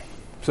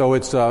So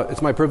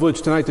it's my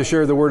privilege tonight to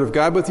share the Word of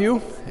God with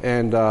you,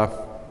 and I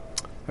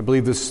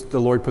believe the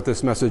Lord put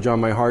this message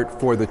on my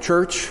heart for the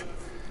church,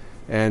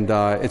 and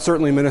it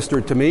certainly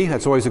ministered to me.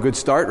 That's always a good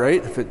start,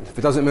 right? If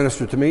it doesn't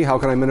minister to me, how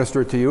can I minister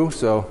it to you?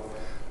 So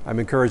I'm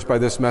encouraged by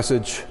this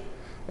message,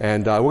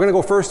 and we're going to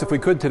go first, if we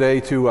could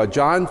today, to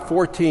John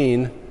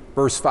 14,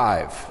 verse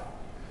 5.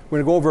 We're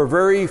going to go over a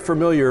very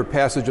familiar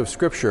passage of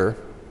Scripture,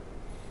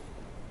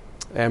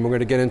 and we're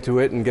going to get into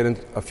it and get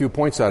a few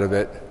points out of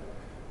it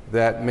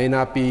that may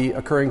not be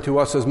occurring to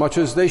us as much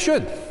as they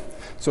should.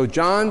 So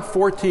John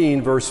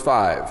 14, verse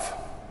 5.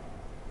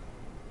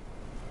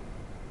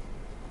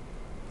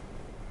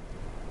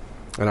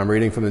 And I'm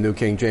reading from the New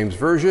King James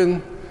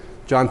Version.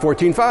 John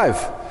 14,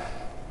 5.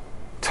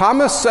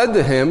 Thomas said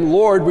to him,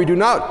 Lord, we do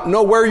not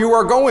know where you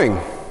are going,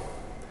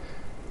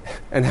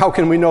 and how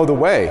can we know the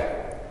way?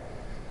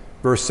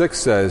 Verse 6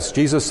 says,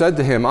 Jesus said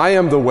to him, I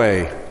am the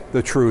way,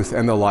 the truth,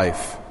 and the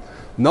life.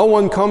 No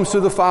one comes to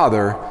the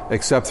Father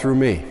except through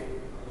me.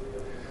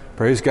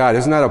 Praise God.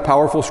 Isn't that a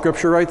powerful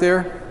scripture right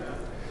there?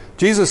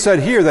 Jesus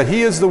said here that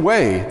he is the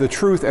way, the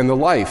truth, and the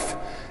life,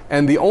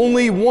 and the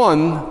only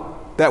one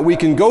that we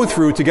can go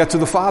through to get to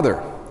the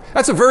Father.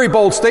 That's a very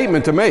bold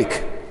statement to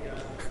make.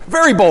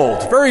 Very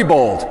bold, very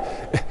bold.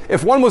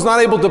 If one was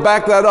not able to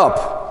back that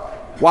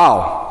up,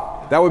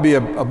 wow, that would be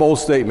a bold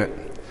statement.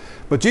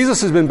 But Jesus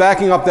has been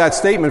backing up that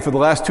statement for the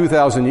last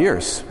 2,000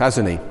 years,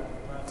 hasn't he?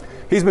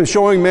 He's been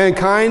showing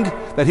mankind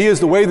that he is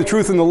the way, the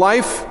truth, and the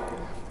life,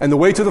 and the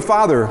way to the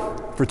Father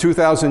for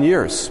 2,000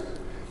 years.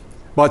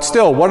 But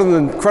still, what an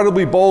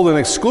incredibly bold and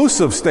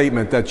exclusive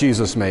statement that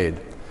Jesus made.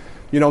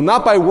 You know,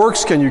 not by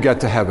works can you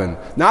get to heaven,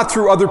 not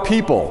through other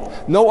people,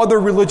 no other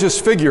religious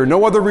figure,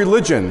 no other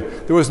religion.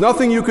 There was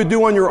nothing you could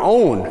do on your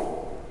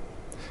own,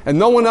 and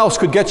no one else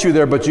could get you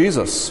there but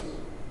Jesus.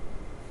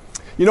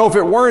 You know, if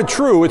it weren't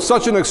true, it's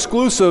such an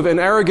exclusive and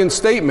arrogant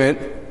statement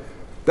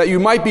that you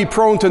might be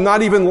prone to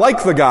not even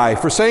like the guy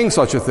for saying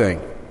such a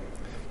thing.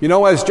 You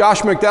know, as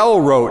Josh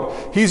McDowell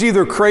wrote, he's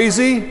either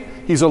crazy,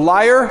 he's a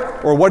liar,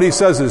 or what he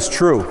says is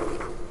true.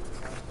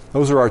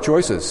 Those are our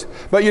choices.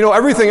 But you know,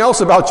 everything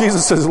else about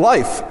Jesus'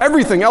 life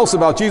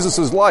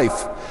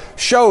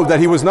showed that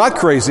he was not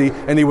crazy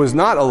and he was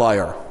not a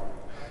liar.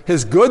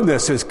 His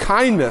goodness, his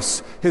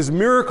kindness, his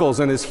miracles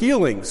and his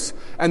healings,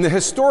 and the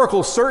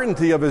historical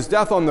certainty of his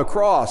death on the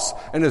cross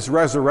and his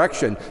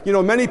resurrection. You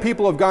know, many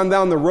people have gone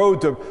down the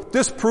road to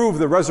disprove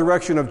the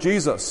resurrection of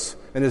Jesus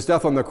and his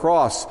death on the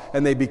cross,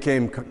 and they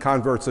became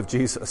converts of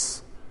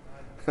Jesus.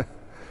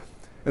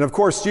 And of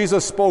course,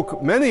 Jesus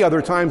spoke many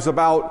other times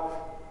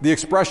about the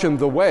expression,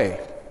 the way.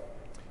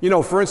 You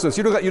know, for instance,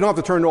 you don't have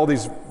to turn to all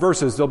these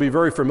verses. They'll be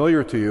very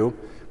familiar to you,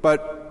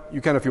 but you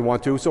can if you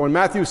want to. So in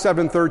Matthew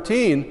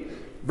 7:13,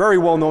 very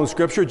well-known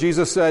scripture,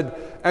 Jesus said,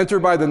 enter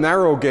by the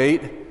narrow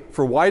gate,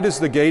 for wide is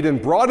the gate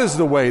and broad is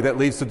the way that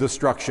leads to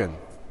destruction.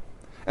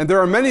 And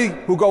there are many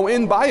who go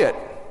in by it,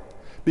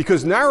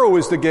 because narrow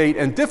is the gate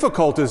and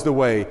difficult is the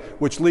way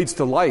which leads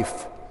to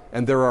life,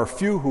 and there are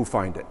few who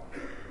find it.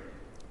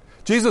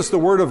 Jesus, the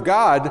Word of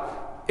God,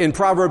 in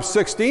Proverbs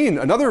 16,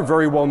 another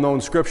very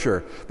well-known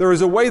scripture, there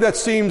is a way that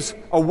seems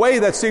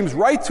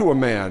right to a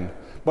man,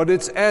 but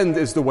its end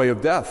is the way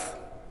of death.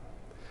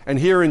 And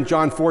here in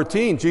John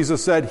 14,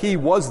 Jesus said he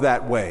was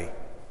that way.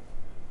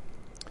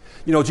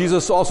 You know,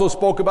 Jesus also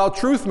spoke about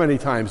truth many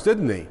times,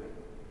 didn't he?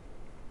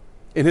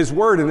 In his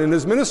word and in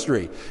his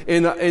ministry.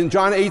 In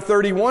John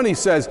 8:31, he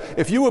says,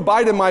 if you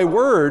abide in my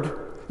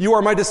word, you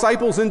are my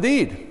disciples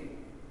indeed.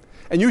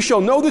 And you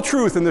shall know the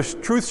truth, and the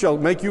truth shall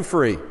make you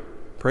free.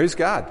 Praise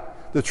God.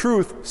 The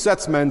truth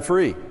sets men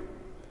free.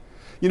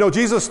 You know,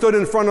 Jesus stood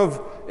in front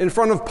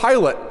of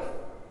Pilate.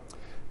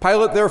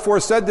 Pilate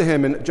therefore said to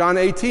him in John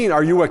 18,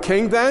 are you a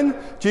king then?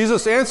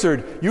 Jesus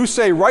answered, you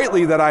say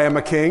rightly that I am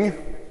a king.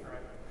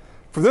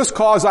 For this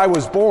cause I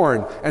was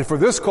born, and for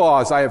this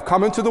cause I have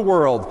come into the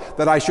world,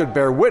 that I should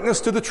bear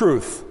witness to the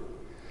truth.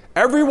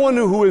 Everyone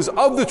who is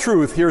of the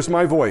truth hears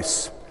my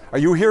voice. Are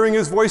you hearing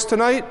his voice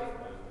tonight?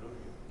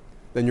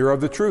 Then you're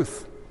of the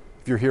truth,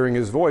 if you're hearing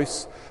his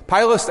voice.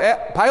 Pilate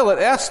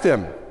asked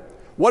him,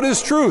 what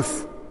is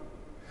truth?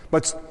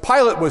 But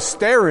Pilate was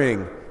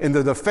staring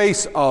into the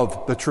face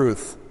of the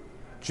truth,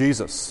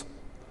 Jesus.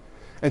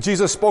 And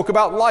Jesus spoke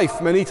about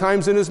life many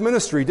times in his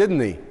ministry, didn't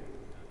he?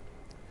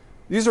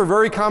 These are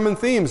very common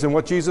themes in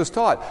what Jesus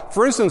taught.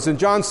 For instance, in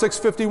John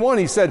 6:51,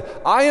 he said,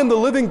 I am the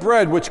living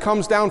bread which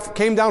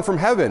came down from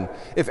heaven.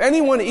 If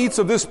anyone eats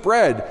of this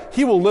bread,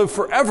 he will live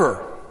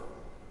forever.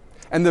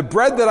 And the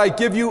bread that I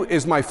give you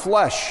is my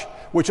flesh,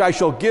 which I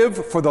shall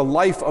give for the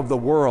life of the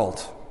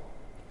world.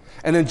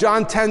 And in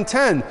John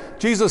 10:10,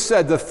 Jesus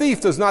said, the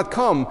thief does not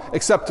come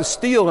except to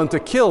steal and to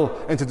kill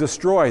and to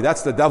destroy.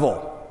 That's the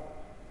devil.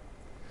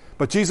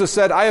 But Jesus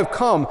said, I have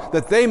come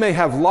that they may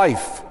have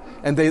life,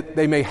 and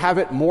they may have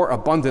it more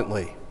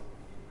abundantly.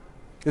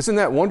 Isn't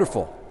that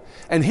wonderful?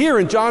 And here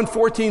in John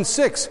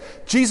 14:6,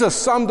 Jesus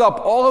summed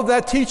up all of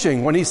that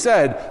teaching when he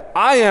said,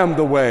 I am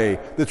the way,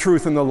 the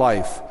truth, and the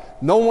life.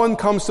 No one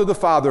comes to the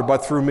Father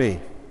but through me.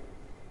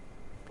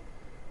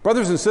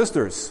 Brothers and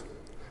sisters,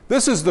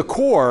 This is the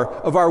core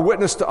of our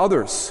witness to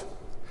others,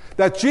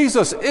 that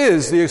Jesus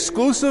is the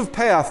exclusive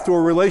path to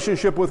a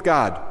relationship with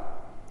God.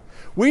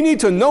 We need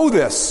to know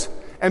this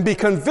and be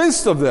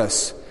convinced of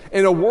this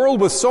in a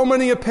world with so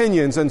many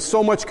opinions and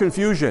so much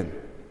confusion.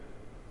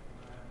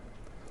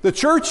 The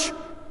church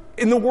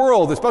in the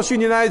world, especially in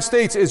the United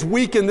States, is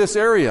weak in this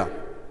area.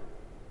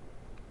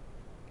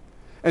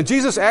 And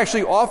Jesus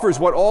actually offers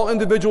what all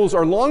individuals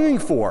are longing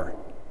for.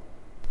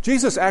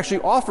 Jesus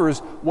actually offers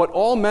what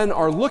all men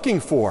are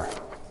looking for.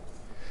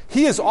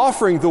 He is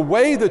offering the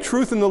way, the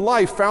truth, and the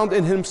life found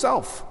in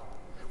himself,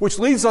 which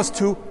leads us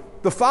to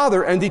the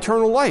Father and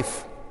eternal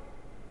life.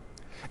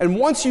 And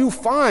once you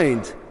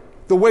find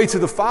the way to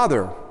the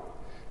Father,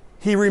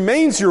 he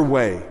remains your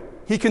way.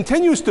 He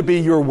continues to be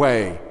your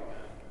way,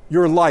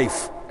 your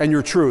life, and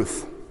your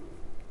truth.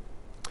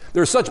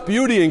 There's such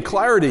beauty and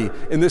clarity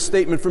in this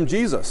statement from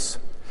Jesus.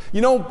 You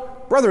know,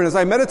 brethren, as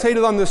I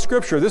meditated on this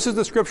scripture, this is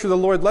the scripture the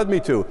Lord led me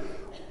to.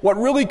 What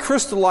really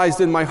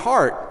crystallized in my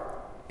heart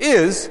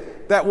is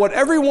that what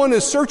everyone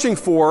is searching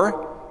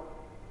for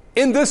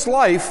in this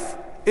life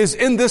is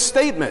in this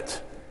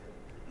statement.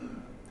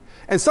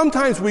 And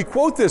sometimes we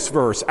quote this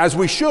verse, as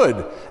we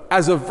should,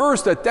 as a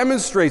verse that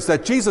demonstrates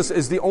that Jesus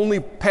is the only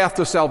path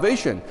to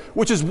salvation,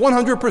 which is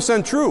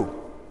 100% true.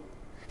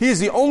 He is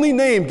the only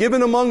name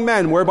given among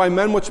men whereby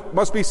men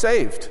must be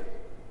saved.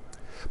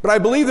 But I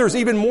believe there's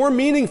even more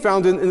meaning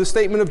found in the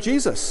statement of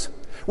Jesus,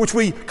 which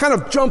we kind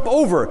of jump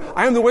over.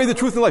 I am the way, the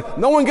truth, and the life.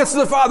 No one gets to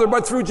the Father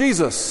but through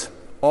Jesus.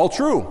 All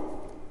true.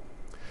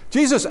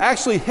 Jesus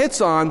actually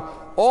hits on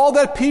all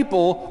that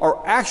people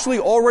are actually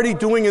already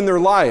doing in their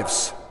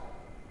lives.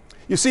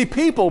 You see,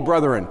 people,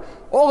 brethren,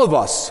 all of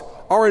us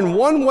are in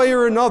one way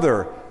or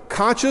another,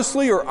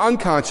 consciously or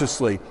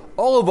unconsciously,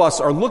 all of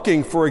us are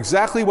looking for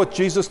exactly what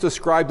Jesus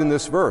described in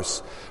this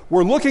verse.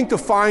 We're looking to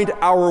find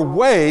our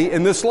way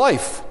in this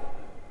life.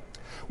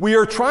 We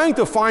are trying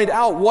to find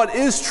out what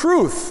is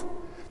truth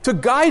to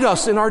guide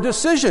us in our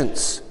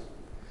decisions.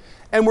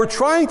 And we're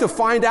trying to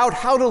find out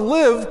how to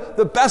live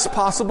the best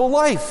possible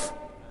life.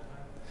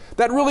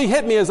 That really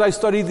hit me as I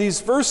studied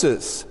these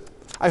verses.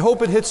 I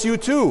hope it hits you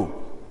too.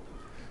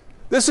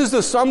 This is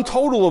the sum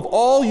total of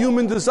all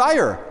human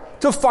desire,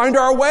 to find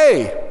our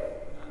way,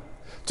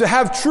 to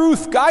have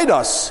truth guide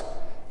us,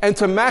 and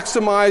to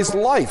maximize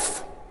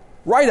life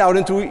right out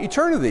into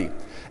eternity.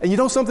 And you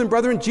know something,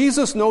 brethren?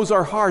 Jesus knows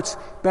our hearts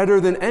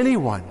better than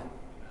anyone,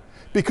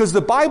 because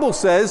the Bible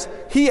says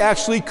he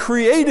actually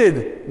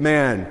created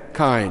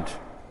mankind.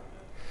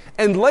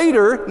 And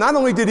later, not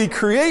only did he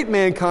create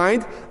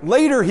mankind,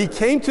 later he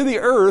came to the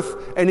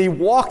earth and he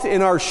walked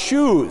in our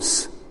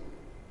shoes.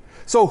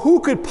 So who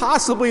could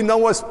possibly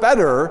know us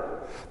better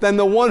than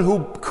the one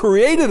who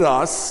created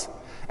us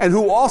and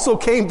who also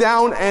came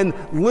down and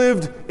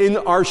lived in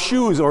our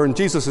shoes, or in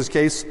Jesus'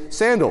 case,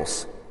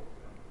 sandals?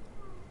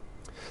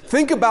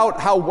 Think about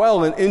how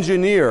well an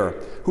engineer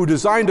who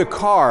designed a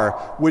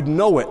car would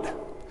know it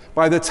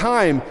by the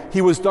time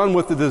he was done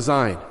with the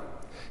design.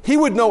 He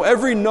would know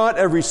every nut,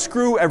 every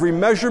screw, every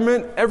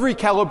measurement, every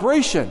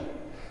calibration.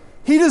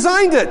 He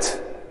designed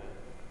it.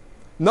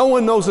 No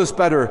one knows us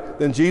better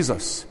than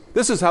Jesus.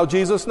 This is how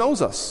Jesus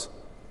knows us.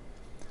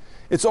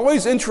 It's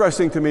always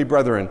interesting to me,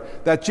 brethren,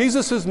 that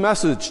Jesus'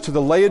 message to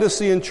the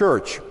Laodicean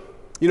church,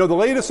 you know, the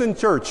Laodicean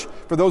church,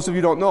 for those of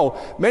you who don't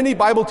know, many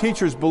Bible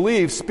teachers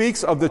believe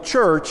speaks of the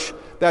church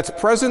that's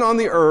present on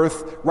the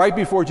earth right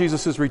before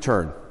Jesus'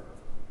 return.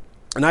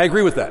 And I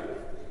agree with that.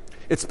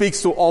 It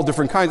speaks to all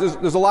different kinds.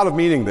 There's a lot of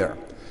meaning there.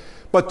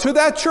 But to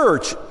that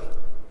church,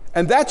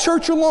 and that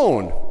church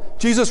alone,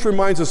 Jesus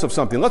reminds us of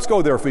something. Let's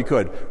go there if we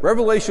could.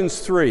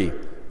 Revelations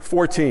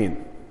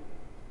 3:14.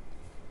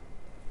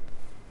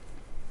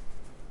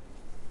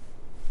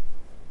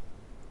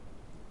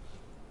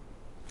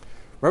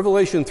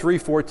 Revelation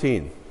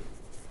 3:14.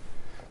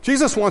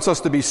 Jesus wants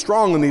us to be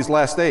strong in these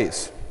last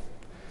days.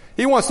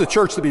 He wants the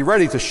church to be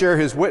ready to share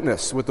his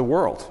witness with the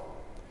world.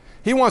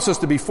 He wants us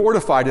to be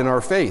fortified in our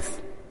faith.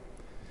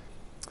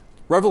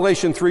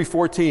 Revelation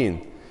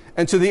 3:14.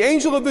 And to the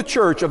angel of the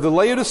church of the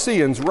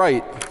Laodiceans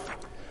write,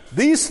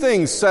 these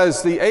things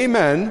says the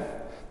Amen,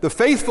 the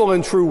faithful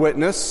and true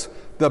witness,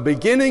 the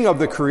beginning of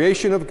the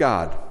creation of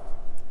God.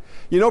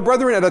 You know,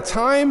 brethren, at a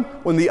time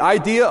when the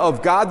idea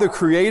of God the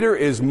Creator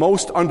is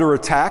most under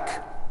attack,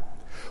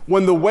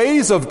 when the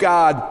ways of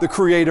God the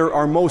Creator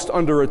are most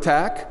under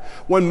attack,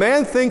 when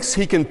man thinks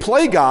he can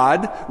play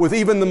God with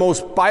even the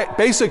most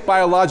basic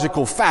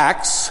biological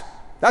facts,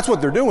 that's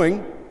what they're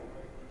doing.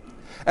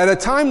 At a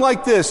time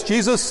like this,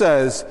 Jesus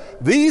says,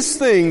 these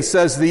things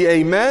says the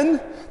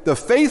Amen, the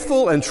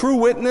faithful and true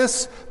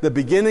witness, the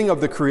beginning of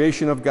the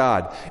creation of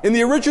God. In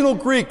the original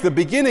Greek, the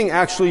beginning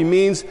actually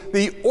means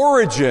the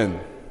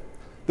origin.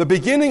 The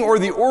beginning or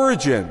the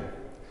origin.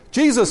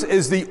 Jesus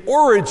is the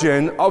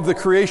origin of the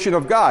creation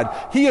of God.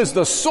 He is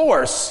the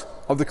source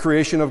of the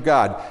creation of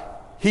God.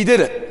 He did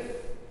it.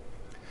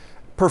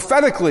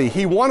 Prophetically,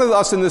 he wanted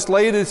us in this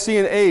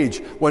Laodicean age,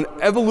 when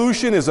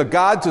evolution is a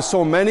god to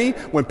so many,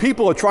 when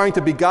people are trying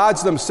to be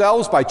gods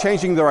themselves by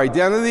changing their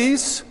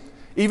identities,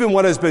 even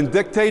what has been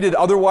dictated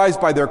otherwise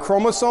by their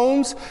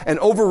chromosomes, and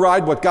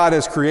override what God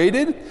has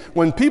created,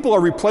 when people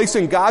are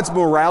replacing God's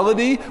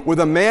morality with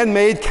a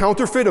man-made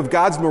counterfeit of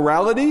God's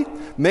morality,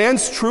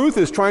 man's truth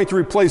is trying to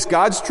replace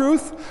God's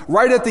truth,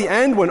 right at the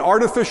end when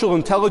artificial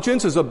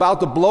intelligence is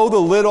about to blow the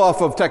lid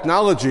off of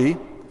technology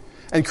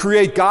and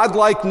create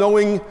godlike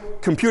knowing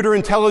computer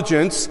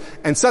intelligence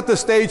and set the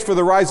stage for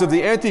the rise of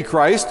the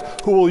Antichrist,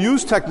 who will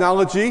use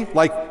technology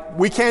like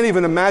we can't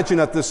even imagine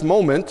at this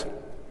moment.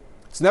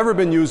 It's never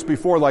been used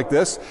before like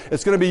this.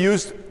 It's going to be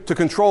used to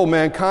control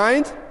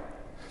mankind,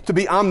 to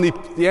be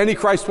the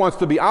Antichrist wants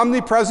to be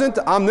omnipresent,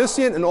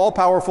 omniscient, and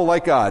all-powerful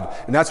like God.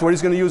 And that's what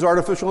he's going to use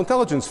artificial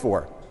intelligence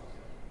for.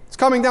 It's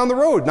coming down the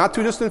road, not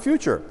too distant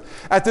future.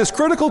 At this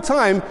critical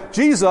time,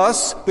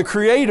 Jesus, the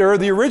creator,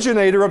 the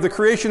originator of the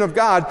creation of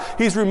God,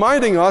 he's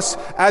reminding us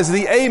as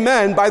the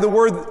Amen. By the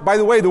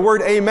way, the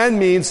word Amen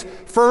means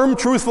firm,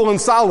 truthful, and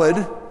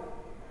solid.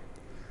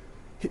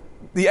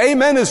 The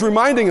Amen is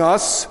reminding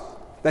us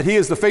that he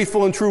is the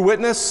faithful and true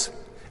witness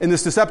in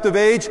this deceptive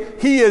age.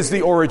 He is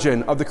the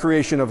origin of the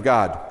creation of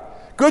God.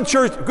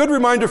 Good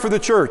reminder for the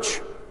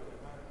church.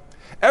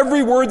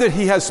 Every word that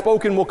he has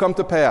spoken will come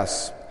to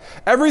pass.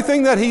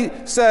 Everything that he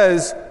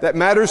says that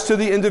matters to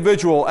the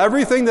individual,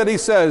 everything that he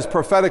says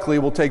prophetically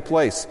will take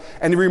place.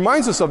 And he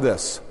reminds us of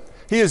this.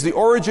 He is the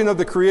origin of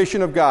the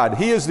creation of God.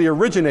 He is the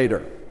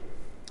originator.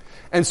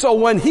 And so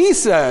when he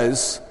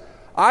says,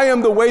 I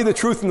am the way, the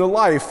truth, and the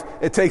life,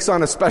 it takes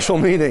on a special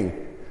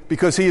meaning.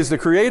 Because he is the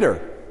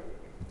creator.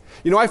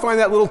 You know, I find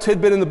that little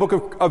tidbit in the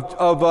book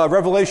of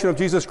Revelation of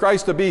Jesus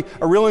Christ to be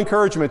a real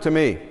encouragement to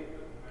me.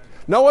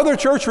 No other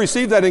church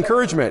received that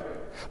encouragement.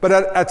 But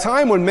at a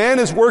time when man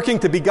is working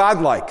to be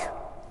godlike,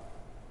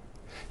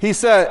 he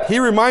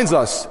reminds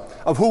us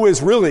of who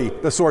is really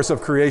the source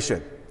of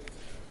creation.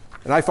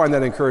 And I find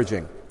that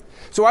encouraging.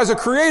 So as a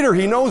creator,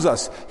 he knows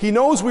us. He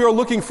knows we are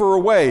looking for a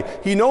way.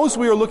 He knows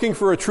we are looking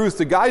for a truth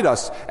to guide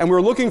us. And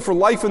we're looking for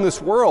life in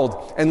this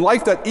world, and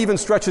life that even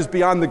stretches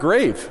beyond the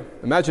grave.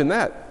 Imagine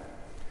that.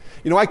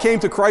 You know, I came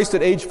to Christ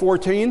at age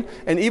 14,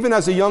 and even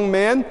as a young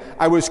man,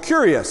 I was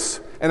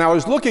curious, and I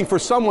was looking for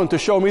someone to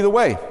show me the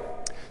way,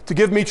 to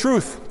give me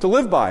truth to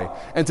live by,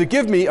 and to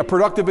give me a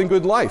productive and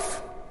good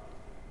life.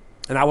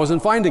 And I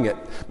wasn't finding it.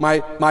 My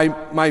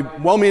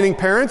well-meaning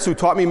parents, who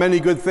taught me many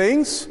good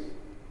things,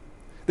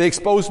 they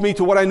exposed me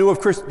to what they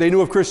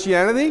knew of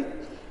Christianity.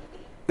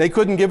 They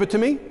couldn't give it to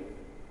me.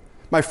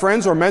 My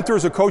friends or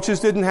mentors or coaches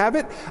didn't have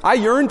it. I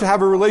yearned to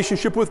have a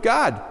relationship with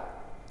God,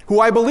 who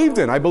I believed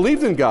in. I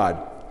believed in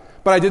God,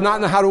 but I did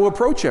not know how to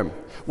approach him.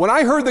 When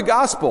I heard the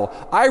gospel,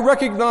 I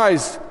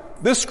recognized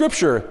this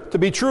scripture to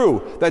be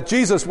true, that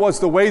Jesus was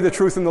the way, the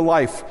truth, and the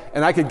life,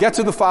 and I could get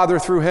to the Father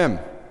through him.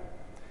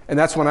 And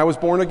that's when I was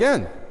born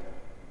again.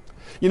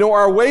 You know,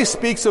 our way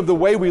speaks of the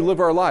way we live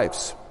our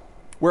lives,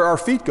 where our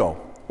feet go.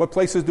 What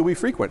places do we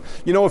frequent?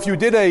 You know, if you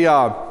did a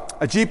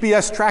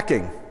GPS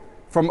tracking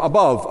from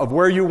above of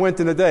where you went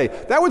in a day,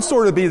 that would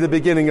sort of be the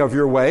beginning of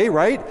your way,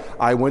 right?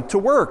 I went to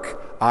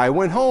work. I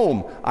went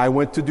home. I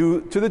went to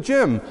the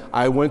gym.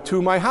 I went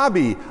to my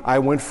hobby. I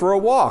went for a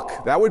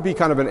walk. That would be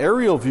kind of an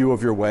aerial view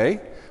of your way.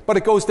 But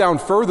it goes down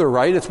further,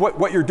 right? It's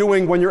what you're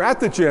doing when you're at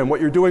the gym,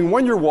 what you're doing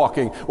when you're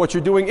walking, what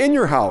you're doing in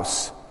your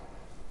house.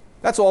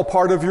 That's all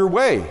part of your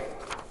way.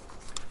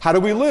 How do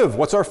we live?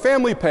 What's our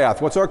family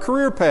path? What's our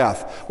career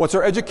path? What's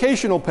our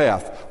educational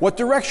path? What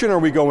direction are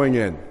we going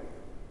in?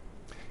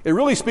 It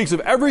really speaks of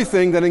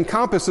everything that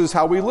encompasses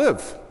how we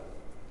live.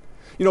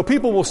 You know,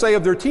 people will say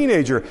of their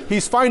teenager,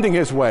 he's finding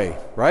his way,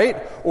 right?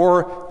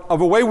 Or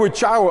of a wayward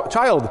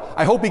child,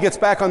 I hope he gets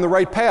back on the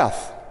right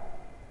path.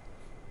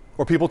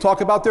 Or people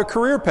talk about their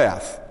career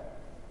path.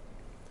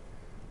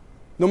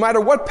 No matter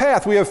what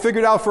path we have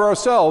figured out for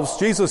ourselves,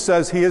 Jesus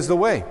says he is the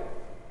way.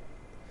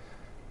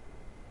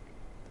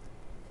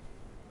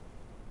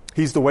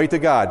 He's the way to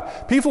God.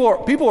 People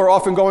are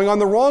often going on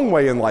the wrong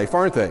way in life,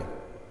 aren't they?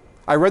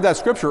 I read that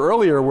scripture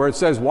earlier where it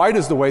says, wide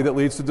is the way that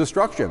leads to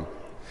destruction.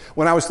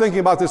 When I was thinking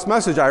about this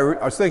message, I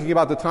was thinking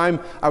about the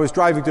time I was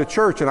driving to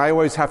church, and I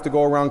always have to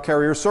go around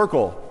Carrier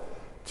Circle,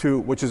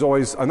 which is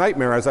always a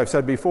nightmare, as I've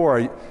said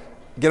before.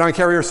 Get on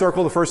Carrier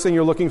Circle, the first thing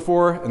you're looking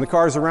for in the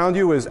cars around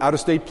you is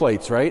out-of-state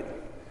plates, right?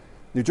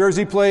 New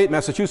Jersey plate,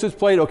 Massachusetts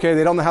plate, okay,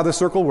 they don't know how the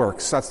circle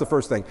works. That's the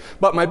first thing.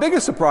 But my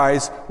biggest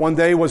surprise one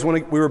day was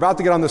when we were about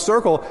to get on the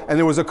circle, and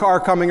there was a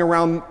car coming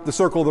around the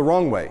circle the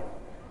wrong way.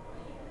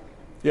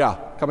 Yeah,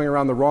 coming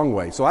around the wrong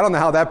way. So I don't know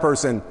how that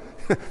person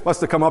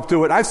must have come up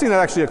to it. I've seen it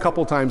actually a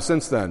couple times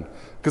since then.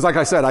 Because like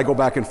I said, I go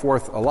back and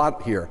forth a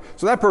lot here.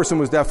 So that person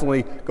was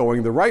definitely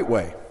going the wrong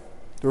way.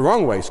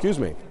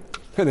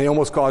 And they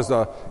almost caused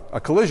a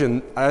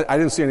collision. I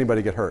didn't see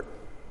anybody get hurt.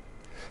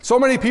 So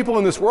many people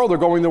in this world are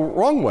going the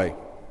wrong way.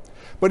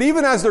 But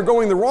even as they're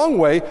going the wrong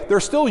way, they're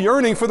still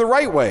yearning for the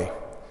right way.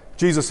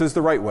 Jesus is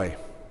the right way.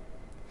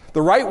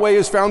 The right way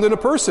is found in a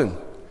person,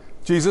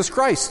 Jesus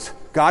Christ,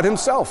 God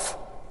himself.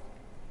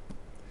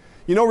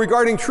 You know,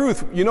 regarding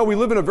truth, we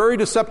live in a very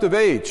deceptive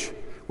age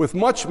with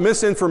much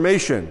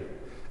misinformation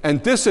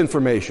and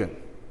disinformation.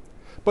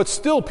 But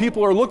still,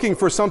 people are looking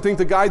for something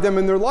to guide them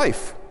in their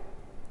life.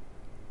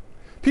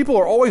 People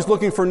are always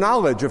looking for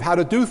knowledge of how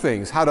to do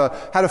things, how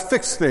to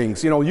fix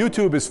things.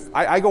 YouTube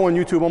I go on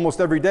YouTube almost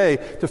every day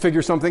to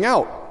figure something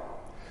out.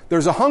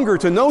 There's a hunger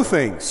to know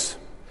things.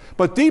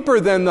 But deeper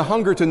than the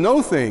hunger to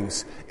know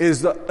things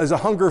is a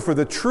hunger for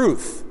the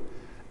truth,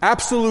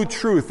 absolute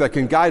truth that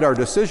can guide our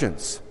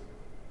decisions,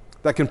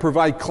 that can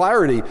provide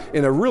clarity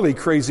in a really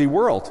crazy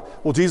world.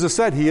 Well, Jesus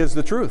said He is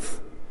the truth.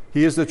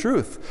 He is the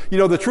truth.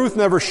 The truth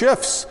never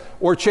shifts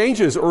or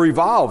changes or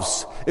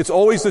evolves. It's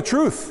always the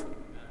truth.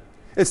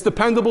 It's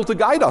dependable to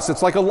guide us.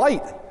 It's like a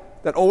light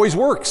that always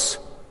works.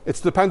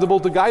 It's dependable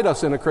to guide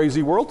us in a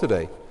crazy world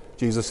today.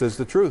 Jesus is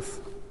the truth.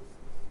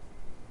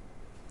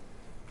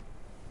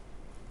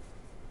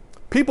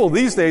 People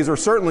these days are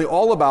certainly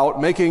all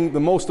about making the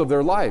most of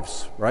their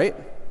lives, right?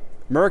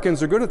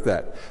 Americans are good at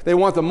that. They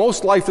want the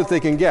most life that they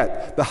can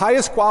get, the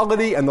highest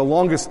quality and the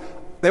longest.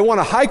 They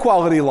want a high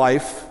quality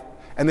life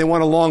and they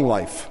want a long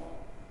life.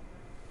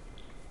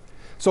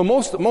 So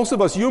most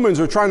of us humans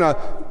are trying to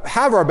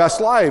have our best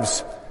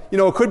lives.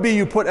 It could be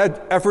you put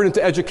effort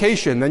into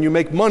education, then you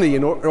make money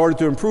in order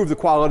to improve the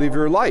quality of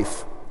your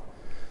life.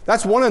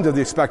 That's one end of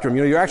the spectrum.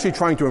 You're actually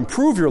trying to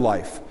improve your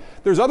life.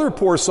 There's other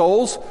poor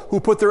souls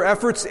who put their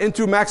efforts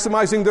into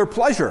maximizing their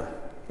pleasure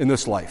in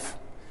this life.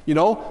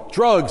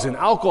 Drugs and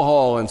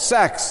alcohol and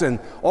sex and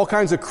all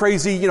kinds of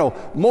crazy,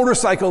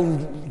 motorcycle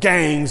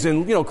gangs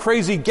and,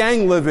 crazy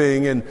gang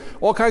living and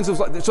all kinds of...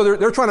 So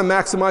they're trying to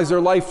maximize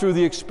their life through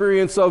the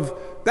experience of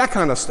that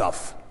kind of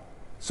stuff.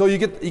 So you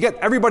get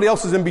everybody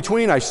else is in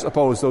between, I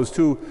suppose, those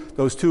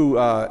two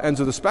ends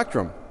of the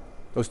spectrum,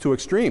 those two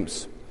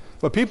extremes.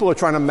 But people are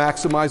trying to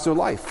maximize their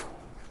life.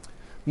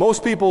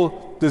 Most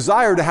people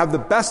desire to have the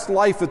best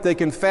life that they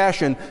can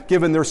fashion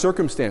given their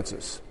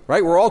circumstances,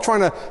 right? We're all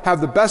trying to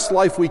have the best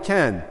life we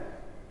can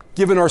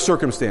given our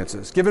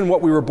circumstances, given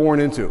what we were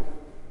born into.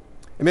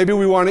 And maybe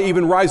we want to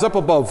even rise up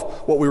above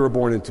what we were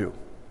born into.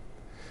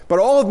 But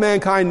all of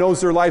mankind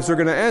knows their lives are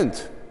going to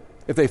end,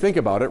 if they think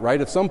about it,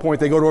 right? At some point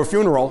they go to a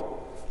funeral.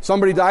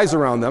 Somebody dies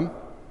around them.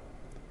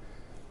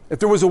 If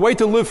there was a way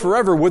to live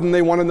forever, wouldn't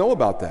they want to know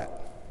about that?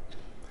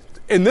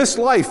 In this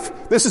life,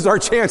 this is our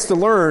chance to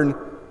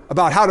learn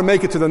about how to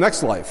make it to the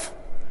next life.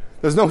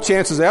 There's no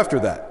chances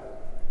after that.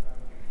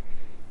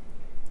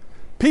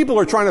 People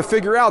are trying to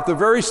figure out the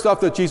very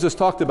stuff that Jesus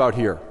talked about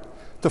here,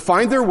 to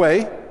find their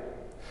way,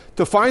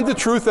 to find the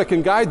truth that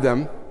can guide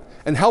them,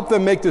 and help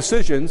them make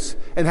decisions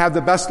and have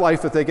the best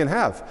life that they can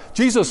have.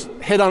 Jesus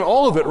hit on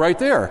all of it right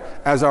there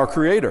as our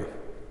Creator.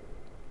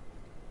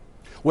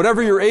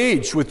 Whatever your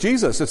age with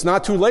Jesus, it's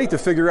not too late to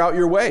figure out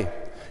your way.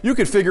 You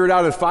could figure it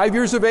out at 5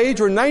 years of age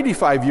or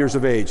 95 years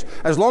of age.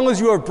 As long as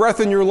you have breath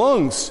in your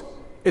lungs,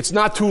 it's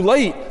not too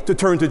late to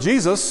turn to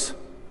Jesus.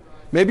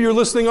 Maybe you're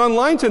listening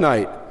online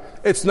tonight.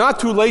 It's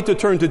not too late to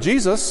turn to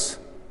Jesus.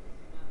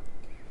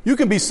 You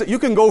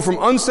can go from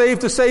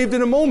unsaved to saved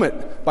in a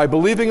moment by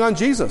believing on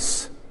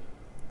Jesus.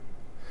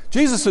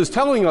 Jesus is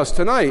telling us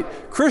tonight,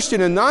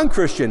 Christian and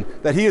non-Christian,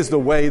 that He is the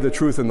way, the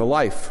truth, and the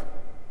life.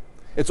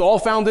 It's all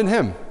found in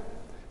Him.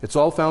 It's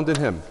all found in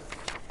Him.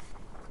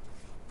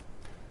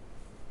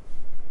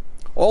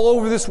 All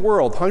over this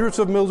world, hundreds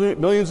of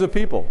millions of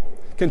people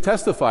can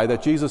testify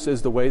that Jesus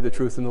is the way, the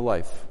truth, and the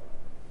life.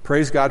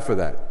 Praise God for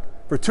that.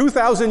 For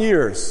 2,000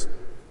 years,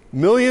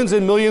 millions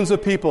and millions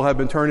of people have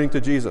been turning to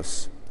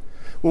Jesus.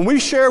 When we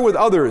share with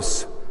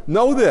others,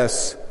 know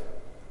this,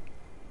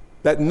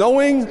 that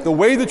knowing the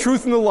way, the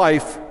truth, and the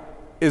life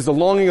is the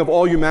longing of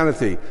all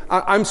humanity.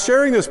 I'm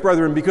sharing this,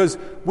 brethren, because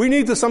we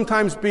need to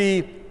sometimes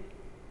be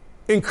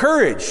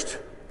encouraged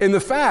in the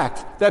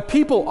fact that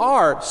people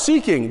are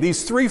seeking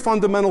these three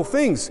fundamental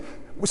things.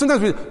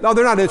 Sometimes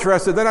they're not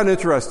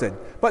interested.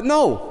 But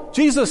no,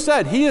 Jesus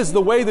said He is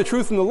the way, the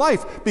truth, and the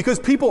life, because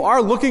people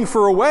are looking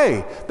for a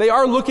way. They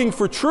are looking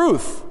for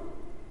truth.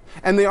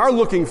 And they are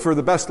looking for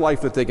the best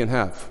life that they can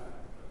have.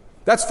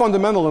 That's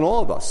fundamental in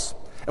all of us.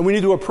 And we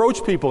need to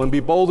approach people and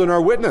be bold in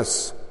our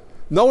witness,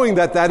 knowing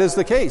that that is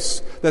the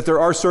case, that there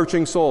are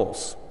searching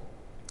souls.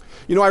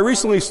 I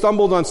recently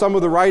stumbled on some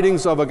of the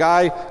writings of a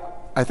guy.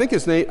 I think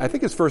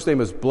his first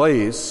name is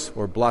Blaise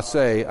or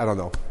Blase, I don't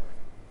know.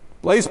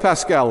 Blaise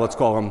Pascal, let's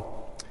call him.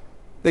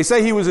 They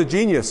say he was a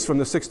genius from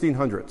the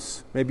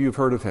 1600s. Maybe you've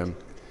heard of him.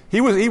 He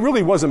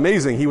really was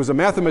amazing. He was a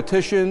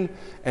mathematician,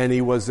 and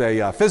he was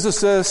a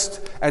physicist,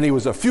 and he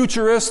was a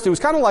futurist. He was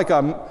kind of like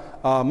a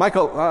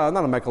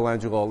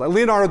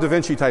Leonardo da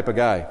Vinci type of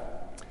guy.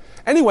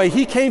 Anyway,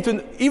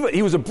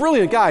 he was a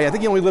brilliant guy. I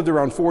think he only lived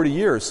around 40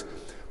 years.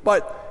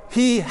 But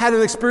he had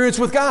an experience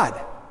with God.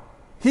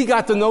 He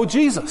got to know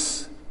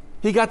Jesus.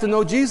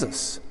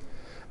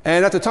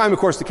 And at the time, of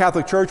course, the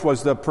Catholic Church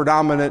was the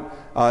predominant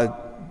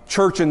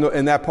church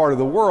in that part of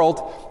the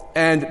world.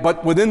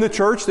 But within the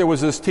church, there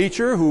was this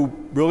teacher who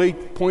really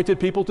pointed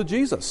people to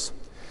Jesus.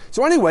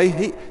 So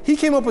anyway, he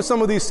came up with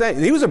some of these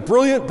sayings. He was a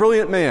brilliant,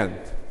 brilliant man.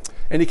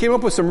 And he came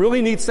up with some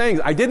really neat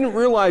sayings. I didn't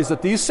realize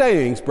that these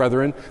sayings,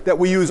 brethren, that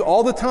we use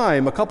all the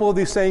time, a couple of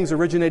these sayings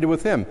originated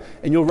with him.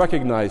 And you'll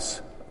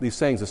recognize these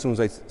sayings as soon as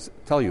I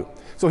tell you.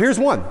 So here's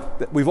one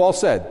that we've all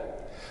said.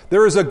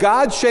 There is a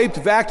God-shaped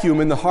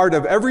vacuum in the heart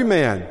of every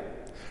man,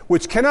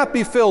 which cannot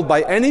be filled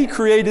by any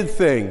created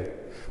thing,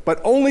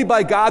 but only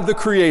by God the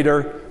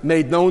Creator,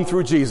 made known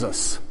through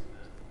Jesus.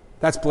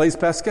 That's Blaise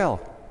Pascal.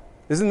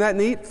 Isn't that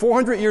neat?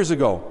 400 years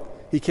ago,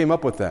 he came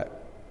up with that.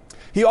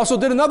 He also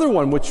did another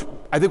one, which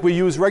I think we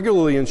use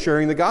regularly in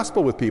sharing the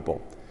gospel with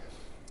people.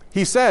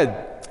 He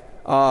said,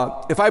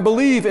 if I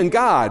believe in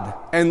God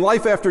and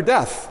life after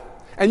death,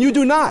 and you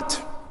do not,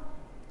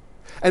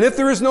 and if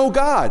there is no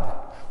God,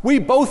 we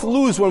both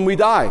lose when we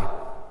die.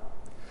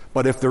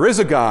 But if there is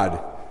a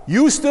God,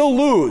 you still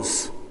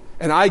lose,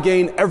 and I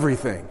gain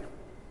everything.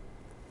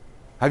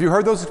 Have you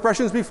heard those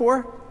expressions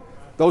before?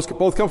 Those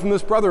both come from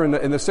this brother in the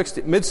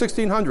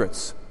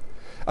mid-1600s.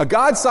 A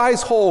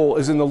God-sized hole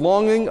is in the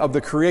longing of the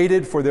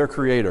created for their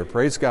Creator.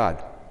 Praise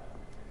God.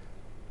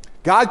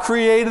 God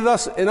created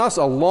in us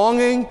a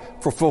longing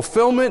for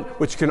fulfillment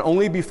which can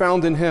only be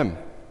found in Him.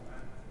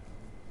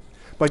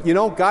 But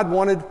God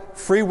wanted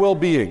free will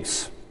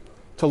beings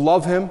to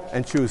love Him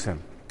and choose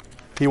Him.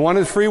 He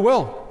wanted free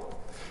will.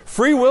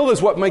 Free will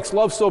is what makes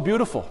love so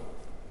beautiful.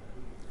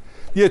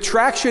 The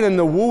attraction and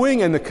the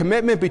wooing and the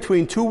commitment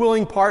between two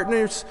willing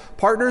partners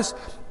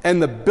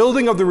and the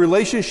building of the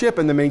relationship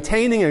and the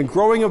maintaining and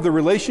growing of the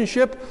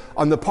relationship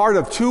on the part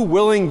of two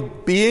willing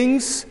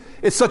beings,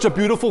 it's such a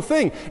beautiful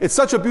thing. It's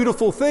such a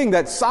beautiful thing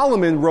that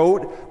Solomon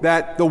wrote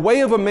that the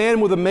way of a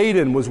man with a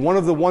maiden was one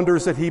of the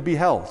wonders that he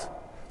beheld.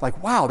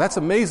 Like, wow, that's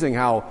amazing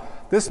how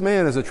this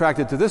man is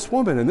attracted to this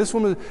woman and this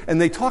woman, and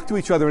they talk to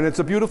each other, and it's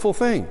a beautiful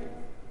thing.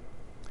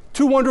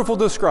 Too wonderful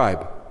to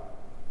describe.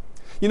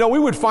 We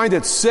would find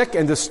it sick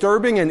and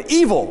disturbing and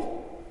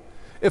evil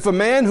if a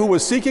man who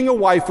was seeking a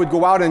wife would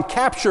go out and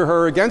capture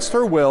her against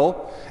her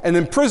will and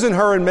imprison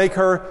her and make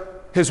her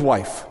his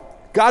wife.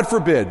 God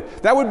forbid.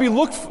 That would be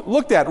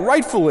looked at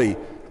rightfully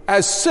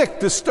as sick,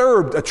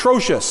 disturbed,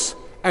 atrocious,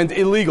 and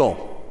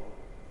illegal.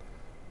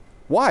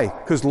 Why?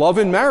 Because love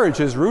in marriage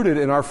is rooted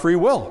in our free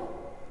will.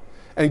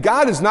 And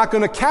God is not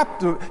going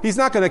to He's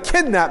not going to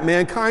kidnap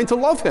mankind to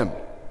love Him.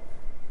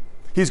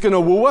 He's going to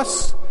woo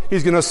us.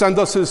 He's going to send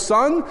us His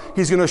Son.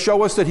 He's going to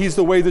show us that He's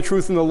the way, the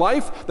truth, and the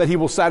life, that He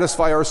will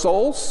satisfy our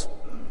souls.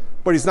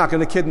 But He's not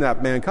going to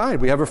kidnap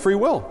mankind. We have a free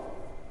will.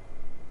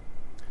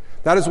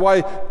 That is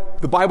why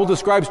the Bible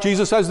describes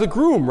Jesus as the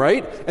groom,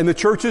 right? And the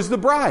church is the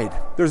bride.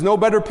 There's no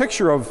better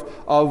picture of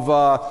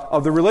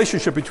the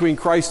relationship between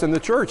Christ and the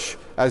church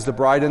as the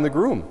bride and the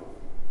groom.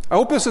 I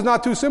hope this is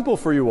not too simple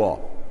for you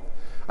all.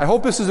 I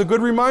hope this is a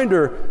good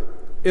reminder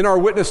in our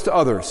witness to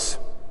others.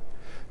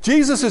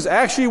 Jesus is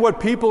actually what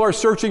people are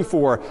searching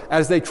for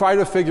as they try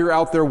to figure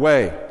out their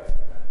way,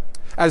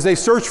 as they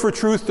search for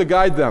truth to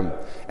guide them,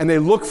 and they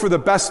look for the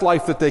best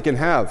life that they can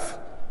have.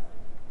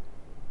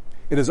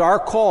 It is our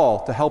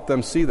call to help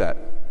them see that.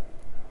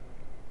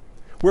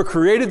 We're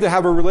created to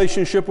have a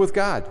relationship with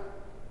God.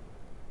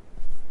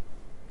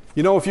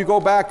 If you go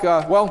back,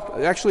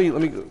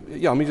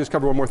 let me just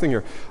cover one more thing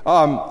here.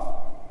 A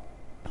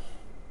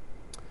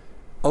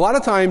lot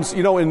of times,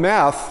 in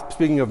math,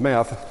 speaking of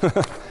math,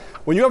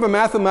 when you have a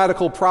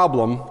mathematical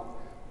problem,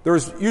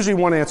 there's usually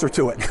one answer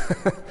to it.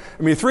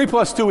 3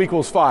 plus 2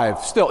 equals 5.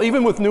 Still,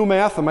 even with new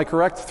math, am I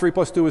correct? 3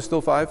 plus 2 is still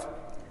 5?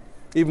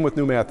 Even with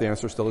new math, the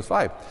answer still is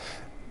 5.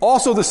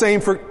 Also the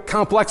same for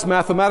complex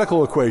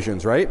mathematical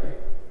equations, right?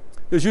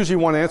 There's usually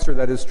one answer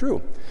that is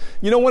true.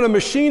 When a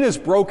machine is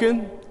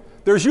broken,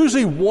 there's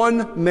usually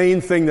one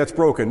main thing that's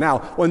broken. Now,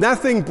 when that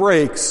thing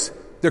breaks,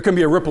 there can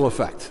be a ripple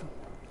effect.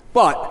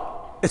 But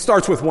it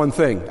starts with one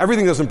thing.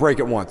 Everything doesn't break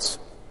at once.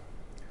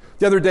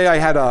 The other day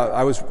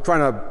I was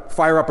trying to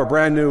fire up a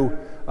brand new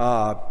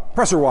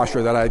pressure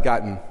washer that I had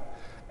gotten,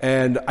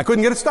 and I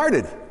couldn't get it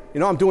started.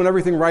 I'm doing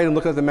everything right and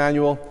looking at the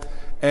manual,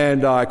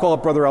 and I call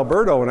up Brother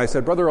Alberto, and I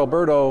said, Brother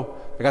Alberto,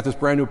 I got this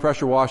brand new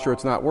pressure washer,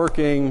 it's not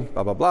working,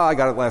 blah, blah, blah, I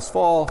got it last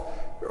fall.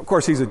 Of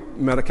course, he's a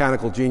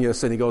mechanical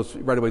genius, and he goes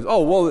right away,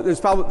 oh, well, it's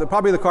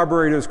probably the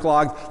carburetor is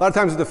clogged. A lot of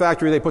times at the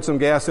factory, they put some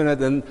gas in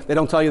it, and they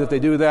don't tell you that they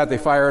do that. They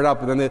fire it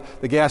up, and then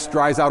the gas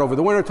dries out over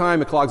the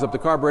wintertime. It clogs up the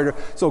carburetor.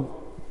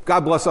 So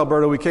God bless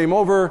Alberto. We came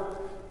over,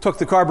 took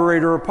the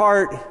carburetor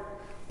apart,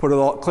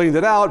 cleaned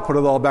it out, put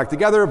it all back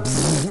together.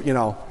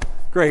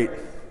 Great.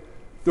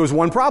 There was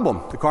one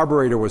problem. The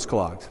carburetor was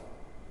clogged.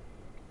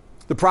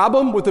 The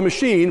problem with the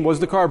machine was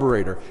the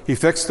carburetor. He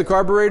fixed the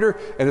carburetor,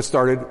 and it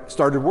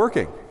started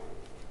working.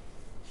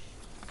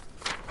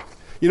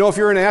 If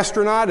you're an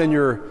astronaut and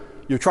you're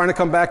trying to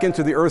come back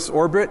into the Earth's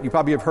orbit, you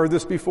probably have heard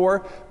this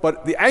before,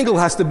 but the angle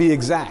has to be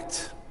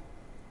exact.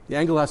 The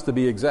angle has to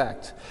be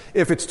exact.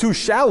 If it's too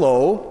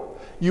shallow,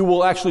 you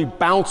will actually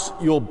bounce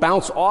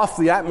off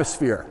the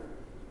atmosphere.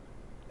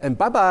 And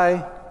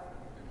bye-bye.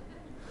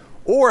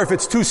 Or if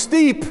it's too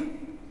steep,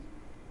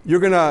 you're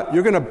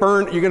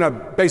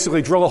gonna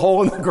basically drill a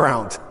hole in the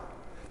ground.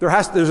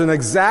 There's an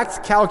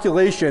exact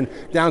calculation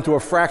down to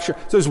a fraction.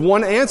 So there's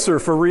one answer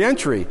for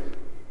re-entry.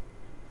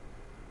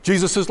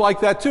 Jesus is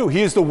like that too.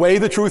 He is the way,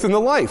 the truth, and the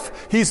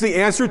life. He's the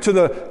answer to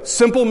the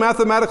simple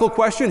mathematical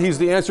question. He's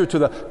the answer to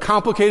the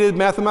complicated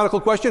mathematical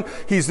question.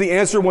 He's the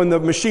answer when the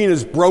machine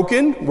is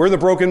broken. We're the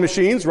broken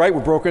machines, right? We're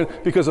broken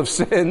because of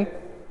sin.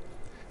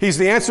 He's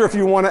the answer if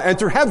you want to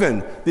enter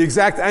heaven. The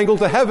exact angle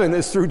to heaven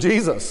is through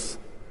Jesus.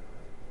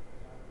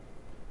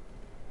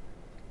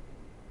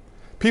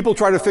 People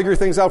try to figure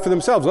things out for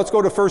themselves. Let's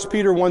go to 1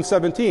 Peter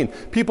 1:17.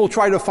 People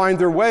try to find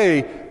their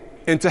way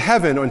into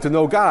heaven and to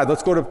know God.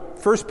 Let's go to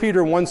 1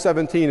 Peter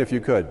 1:17 if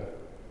you could.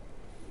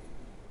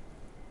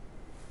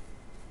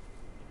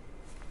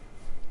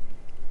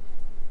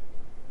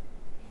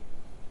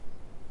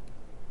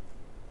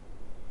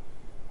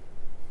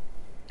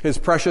 His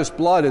precious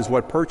blood is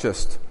what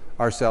purchased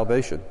our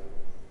salvation.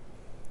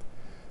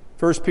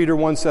 1 Peter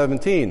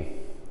 1:17.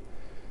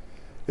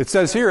 It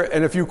says here,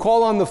 and if you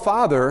call on the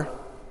Father,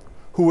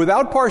 who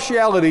without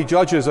partiality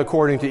judges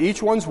according to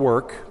each one's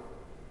work,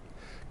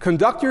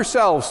 conduct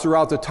yourselves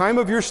throughout the time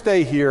of your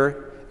stay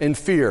here in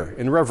fear,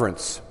 in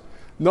reverence,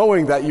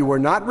 knowing that you were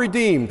not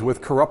redeemed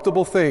with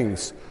corruptible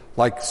things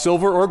like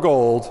silver or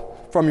gold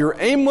from your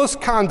aimless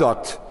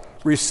conduct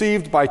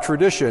received by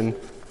tradition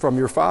from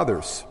your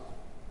fathers.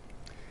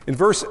 In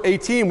verse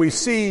 18, we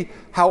see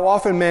how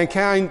often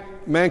mankind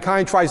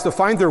tries to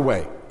find their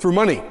way through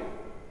money.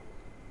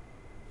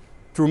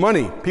 Through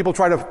money. People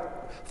try to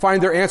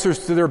find their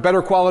answers to their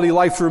better quality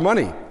life through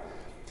money.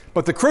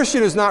 But the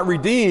Christian is not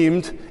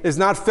redeemed, is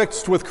not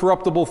fixed with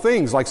corruptible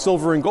things like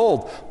silver and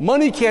gold.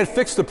 Money can't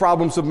fix the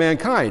problems of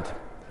mankind.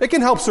 It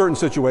can help certain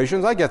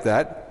situations, I get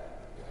that.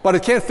 But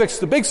it can't fix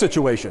the big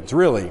situations,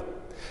 really.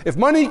 If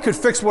money could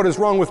fix what is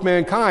wrong with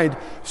mankind,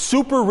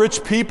 super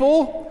rich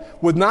people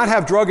would not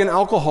have drug and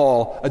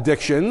alcohol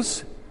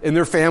addictions in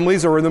their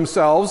families or in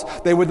themselves.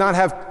 They would not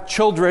have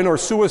children or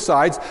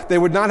suicides. They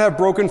would not have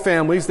broken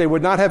families. They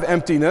would not have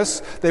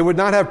emptiness. They would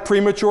not have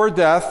premature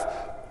death,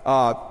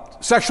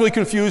 sexually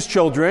confused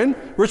children.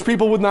 Rich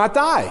people would not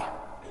die.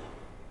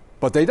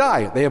 But they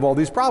die. They have all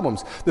these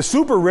problems. The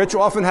super rich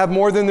often have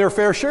more than their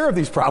fair share of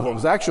these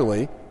problems,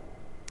 actually.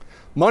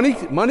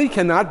 Money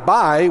cannot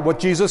buy what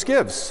Jesus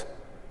gives.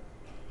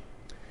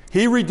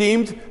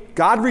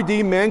 God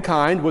redeemed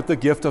mankind with the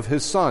gift of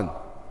his Son.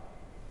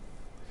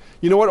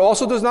 You know what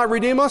also does not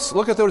redeem us?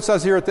 Look at what it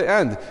says here at the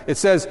end. It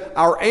says,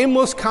 our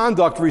aimless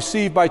conduct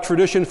received by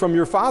tradition from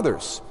your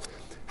fathers.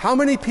 How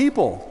many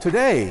people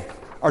today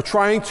are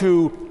trying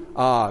to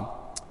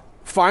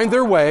find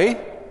their way,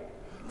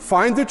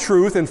 find the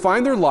truth, and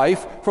find their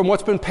life from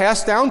what's been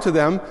passed down to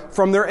them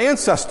from their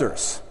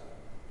ancestors?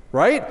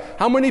 Right?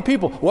 How many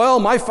people? Well,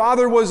 my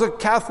father was a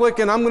Catholic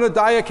and I'm going to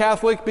die a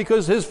Catholic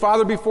because his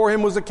father before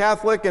him was a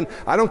Catholic and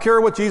I don't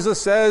care what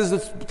Jesus says,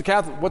 it's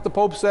what the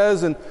Pope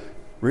says. And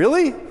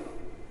really?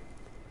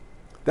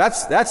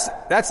 That's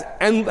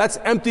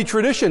empty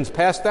traditions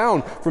passed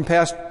down from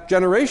past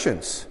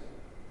generations.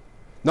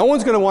 No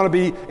one's going to want to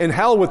be in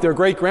hell with their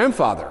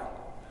great-grandfather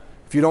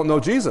if you don't know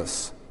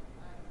Jesus.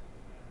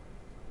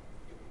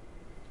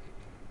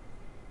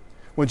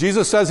 When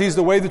Jesus says he's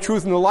the way, the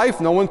truth, and the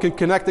life, no one can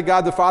connect to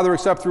God the Father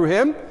except through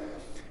him,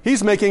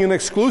 he's making an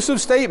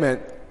exclusive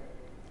statement.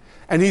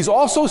 And he's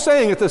also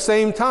saying at the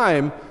same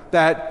time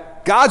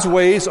that God's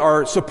ways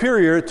are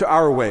superior to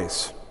our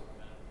ways.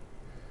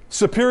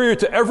 Superior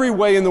to every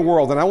way in the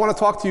world. And I want to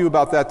talk to you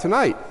about that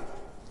tonight.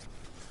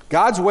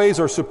 God's ways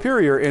are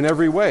superior in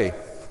every way.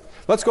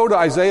 Let's go to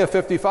Isaiah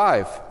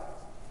 55.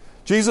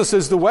 Jesus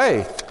is the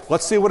way.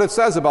 Let's see what it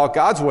says about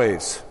God's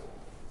ways.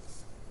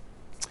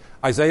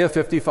 Isaiah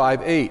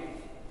 55:8.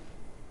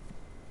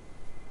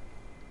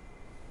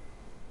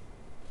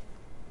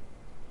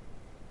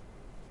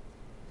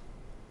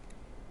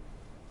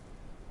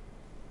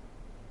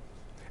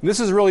 And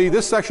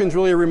this section is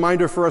really a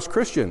reminder for us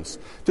Christians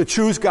to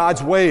choose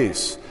God's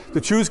ways,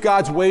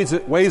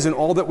 ways in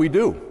all that we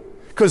do,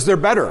 because they're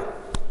better.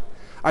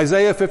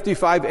 Isaiah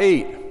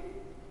 55:8.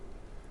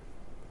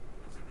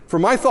 For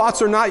my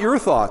thoughts are not your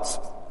thoughts,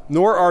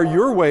 nor are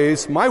your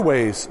ways my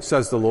ways,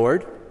 says the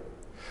Lord.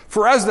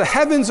 For as the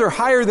heavens are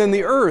higher than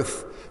the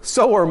earth,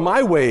 so are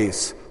my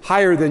ways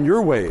higher than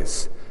your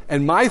ways,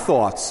 and my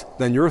thoughts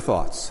than your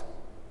thoughts.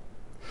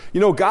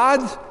 You know,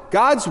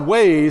 God's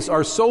ways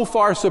are so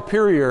far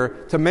superior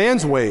to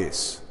man's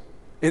ways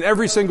in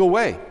every single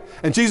way.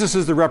 And Jesus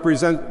is the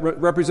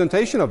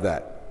representation of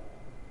that.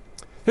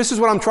 This is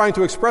what I'm trying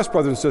to express,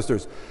 brothers and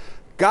sisters.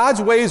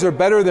 God's ways are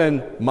better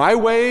than my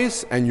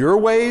ways and your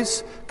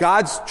ways.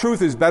 God's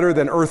truth is better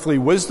than earthly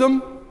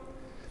wisdom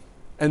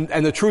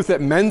and the truth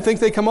that men think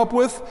they come up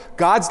with.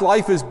 God's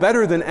life is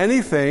better than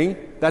anything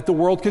that the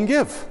world can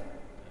give.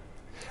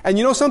 And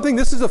you know something?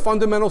 This is a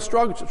fundamental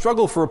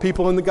struggle for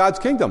people in God's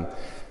kingdom.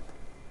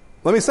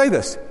 Let me say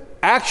this.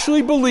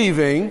 Actually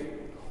believing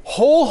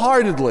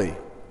wholeheartedly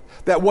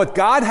that what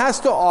God has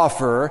to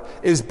offer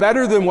is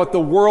better than what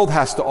the world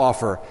has to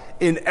offer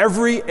in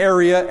every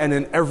area and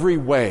in every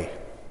way.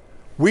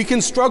 We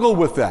can struggle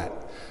with that.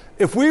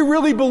 If we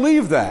really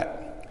believe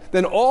that,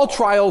 then all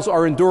trials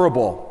are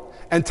endurable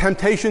and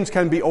temptations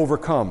can be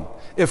overcome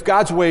if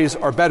God's ways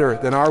are better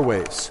than our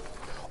ways.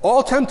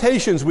 All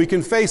temptations we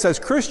can face as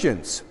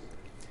Christians,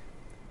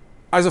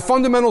 as a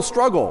fundamental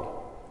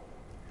struggle,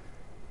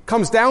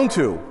 comes down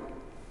to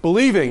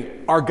believing,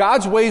 are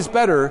God's ways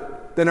better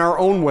than our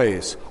own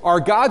ways? Are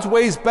God's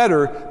ways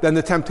better than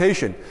the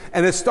temptation?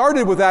 And it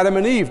started with Adam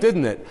and Eve,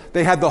 didn't it?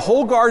 They had the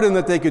whole garden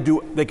that they could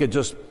do. They could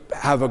just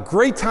have a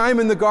great time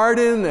in the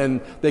garden,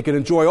 and they could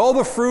enjoy all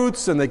the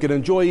fruits, and they could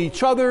enjoy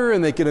each other,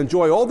 and they could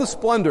enjoy all the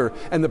splendor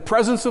and the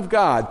presence of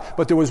God.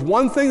 But there was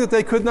one thing that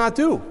they could not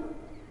do.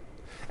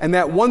 And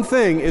that one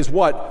thing is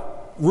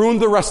what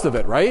ruined the rest of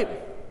it, right?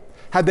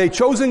 Had they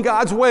chosen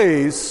God's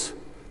ways,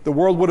 the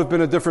world would have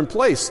been a different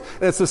place.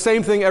 And it's the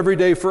same thing every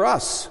day for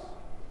us.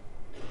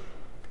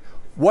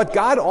 What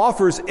God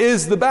offers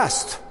is the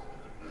best.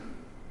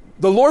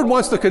 The Lord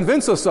wants to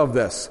convince us of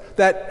this,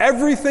 that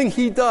everything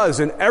He does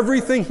and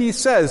everything He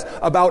says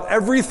about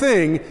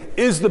everything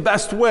is the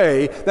best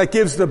way that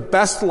gives the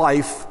best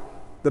life,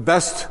 the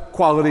best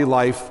quality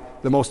life,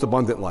 the most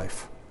abundant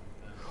life.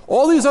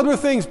 All these other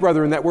things,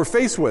 brethren, that we're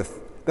faced with,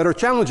 that are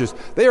challenges,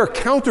 they are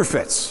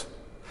counterfeits.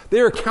 They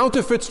are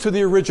counterfeits to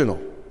the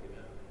original.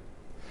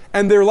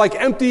 And they're like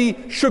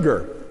empty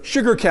sugar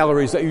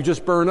calories that you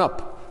just burn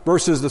up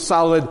versus the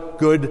solid,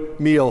 good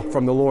meal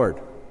from the Lord.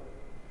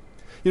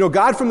 You know,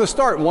 God from the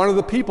start wanted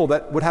the people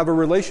that would have a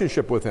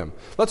relationship with Him.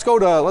 Let's go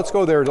to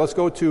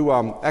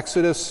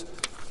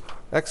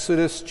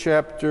Exodus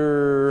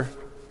chapter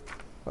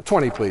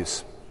 20,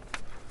 please.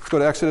 Let's go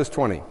to Exodus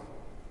 20.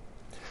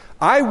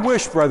 I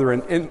wish,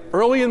 brethren,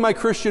 early in my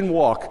Christian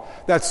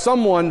walk, that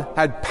someone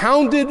had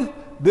pounded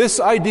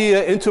this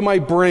idea into my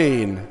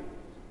brain,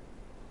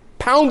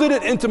 pounded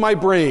it into my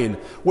brain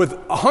with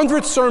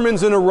 100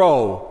 sermons in a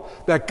row,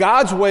 that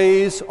God's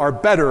ways are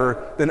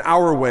better than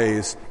our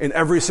ways in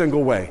every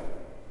single way.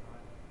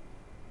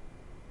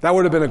 That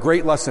would have been a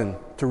great lesson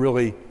to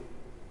really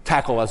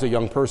tackle as a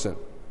young person.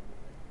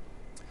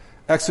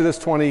 Exodus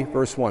 20,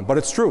 verse 1. But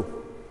it's true,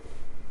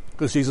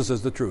 because Jesus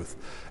is the truth.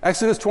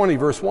 Exodus 20,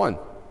 verse 1.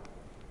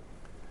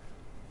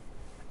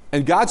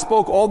 And God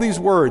spoke all these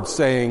words,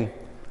 saying,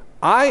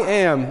 I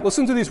am,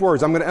 listen to these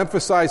words, I'm going to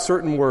emphasize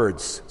certain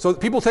words. So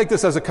people take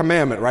this as a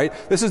commandment, right?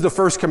 This is the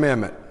first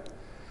commandment.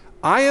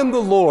 I am the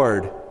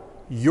Lord,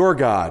 your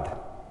God,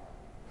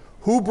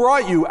 who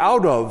brought you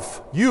out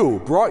of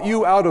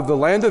the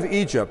land of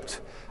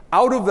Egypt,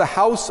 out of the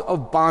house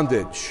of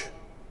bondage.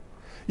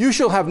 You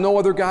shall have no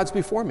other gods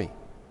before me.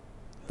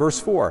 Verse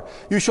 4,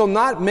 you shall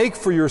not make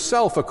for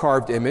yourself a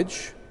carved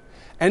image,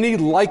 any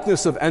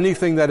likeness of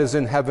anything that is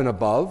in heaven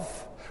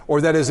above, or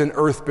that is in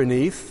earth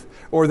beneath,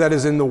 or that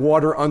is in the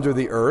water under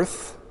the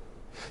earth.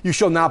 You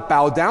shall not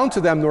bow down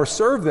to them nor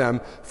serve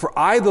them, for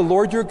I, the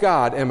Lord your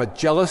God, am a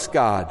jealous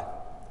God,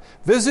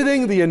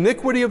 visiting the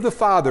iniquity of the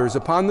fathers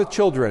upon the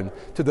children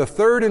to the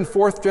third and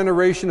fourth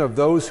generation of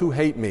those who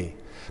hate me,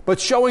 but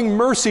showing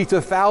mercy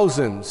to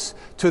thousands,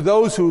 to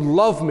those who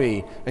love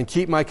me and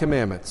keep my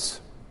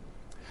commandments.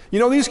 You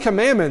know, these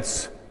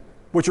commandments,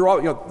 which are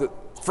all,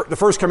 the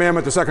first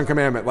commandment, the second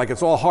commandment, like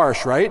it's all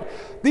harsh, right?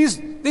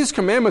 These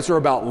commandments are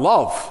about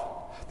love.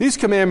 These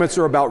commandments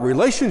are about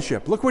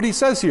relationship. Look what he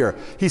says here.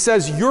 He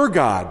says, your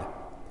God,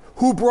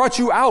 who brought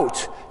you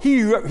out.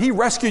 He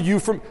rescued you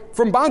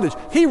from bondage.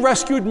 He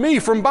rescued me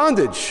from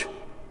bondage.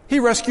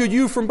 He rescued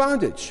you from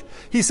bondage.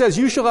 He says,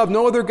 you shall have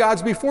no other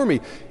gods before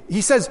me.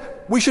 He says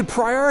we should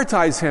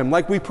prioritize Him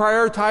like we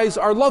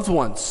prioritize our loved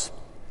ones.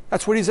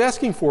 That's what He's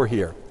asking for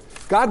here.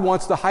 God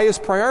wants the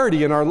highest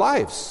priority in our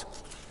lives.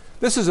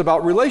 This is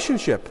about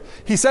relationship.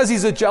 He says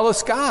He's a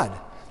jealous God.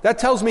 That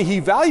tells me He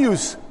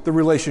values the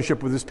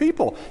relationship with His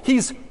people.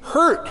 He's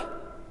hurt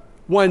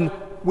when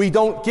we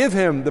don't give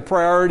Him the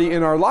priority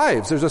in our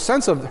lives. There's a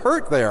sense of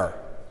hurt there.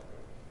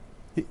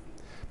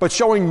 But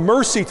showing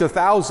mercy to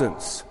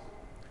thousands,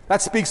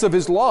 that speaks of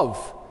His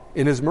love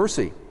in His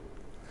mercy.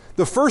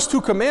 The first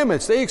two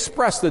commandments, they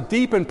express the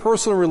deep and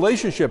personal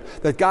relationship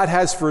that God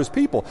has for His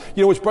people.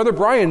 You know, which Brother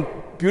Brian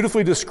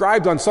beautifully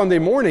described on Sunday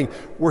morning,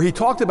 where he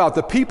talked about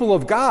the people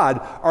of God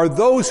are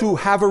those who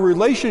have a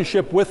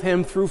relationship with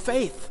Him through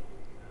faith.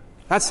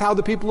 That's how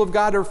the people of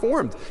God are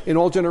formed in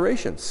all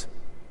generations.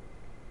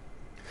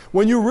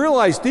 When you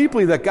realize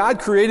deeply that God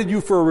created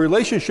you for a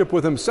relationship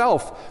with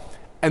Himself,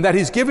 and that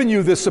He's given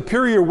you this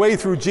superior way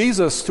through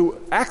Jesus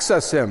to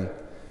access Him,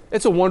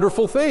 it's a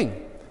wonderful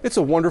thing. It's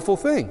a wonderful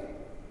thing.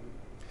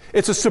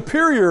 It's a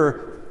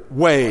superior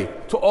way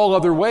to all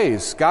other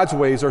ways. God's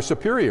ways are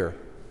superior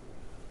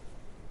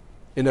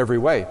in every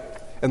way.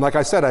 And like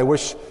I said, I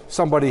wish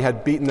somebody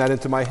had beaten that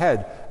into my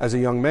head as a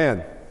young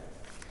man.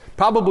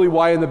 Probably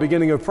why in the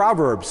beginning of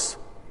Proverbs,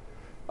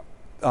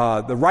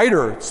 the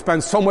writer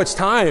spends so much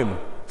time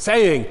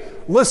saying,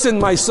 listen,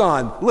 my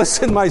son,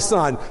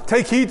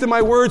 take heed to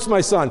my words, my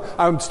son.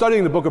 I'm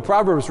studying the book of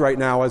Proverbs right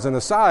now as an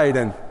aside,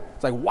 and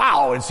it's like,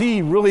 wow, is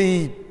he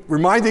really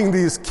reminding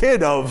this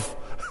kid of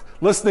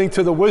listening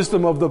to the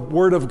wisdom of the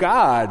Word of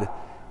God?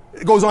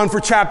 It goes on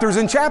for chapters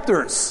and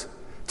chapters.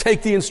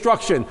 Take the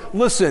instruction.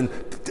 Listen.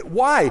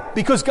 Why?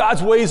 Because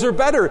God's ways are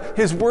better.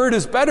 His Word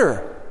is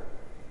better.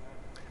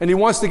 And He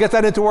wants to get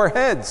that into our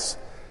heads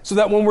so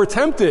that when we're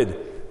tempted,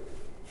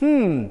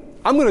 I'm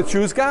going to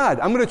choose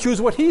God. I'm going to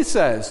choose what He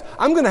says.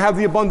 I'm going to have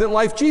the abundant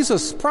life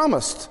Jesus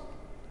promised.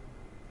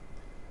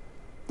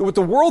 What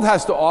the world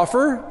has to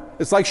offer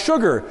It's like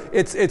sugar.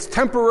 It's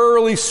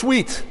temporarily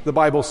sweet, the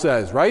Bible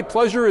says, right?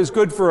 Pleasure is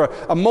good for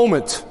a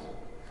moment,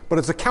 but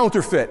it's a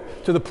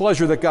counterfeit to the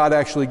pleasure that God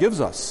actually gives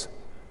us.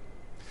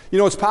 You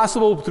know, it's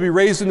possible to be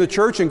raised in the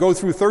church and go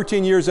through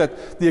 13 years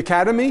at the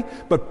academy,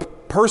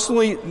 but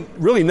personally,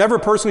 really never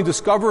personally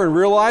discover and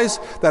realize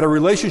that a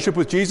relationship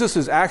with Jesus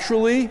is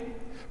actually,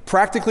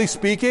 practically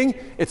speaking,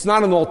 it's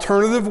not an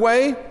alternative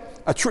way,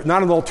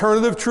 not an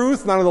alternative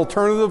truth, not an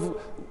alternative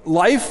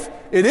life.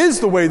 It is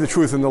the way, the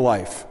truth, and the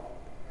life.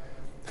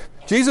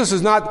 Jesus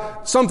is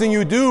not something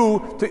you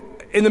do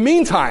in the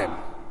meantime.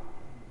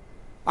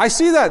 I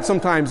see that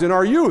sometimes in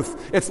our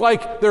youth. It's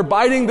like they're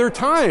biding their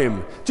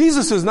time.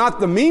 Jesus is not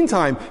the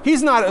meantime.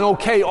 He's not an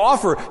okay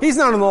offer. He's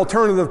not an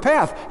alternative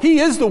path. He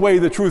is the way,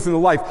 the truth, and the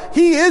life.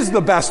 He is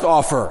the best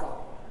offer.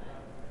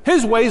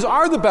 His ways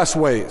are the best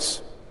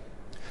ways.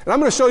 And I'm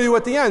going to show you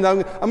at the end,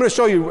 I'm going to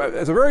show you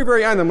at the very,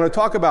 very end, I'm going to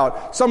talk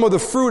about some of the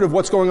fruit of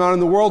what's going on in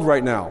the world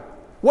right now.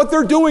 What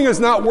they're doing is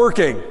not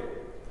working.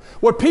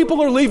 What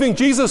people are leaving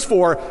Jesus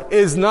for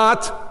is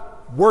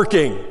not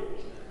working.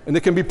 And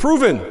it can be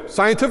proven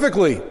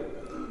scientifically.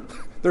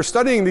 They're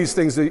studying these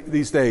things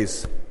these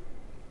days.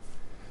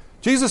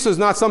 Jesus is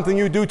not something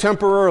you do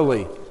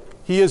temporarily.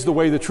 He is the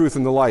way, the truth,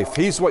 and the life.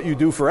 He's what you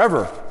do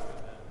forever.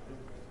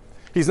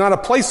 He's not a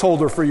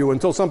placeholder for you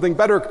until something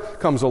better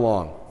comes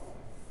along.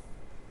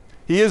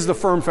 He is the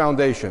firm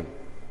foundation.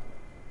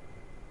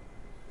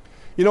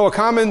 You know,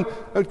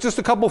 just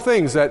a couple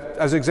things that,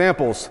 as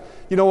examples,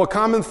 you know, a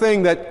common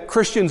thing that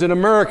Christians in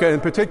America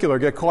in particular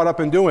get caught up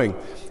in doing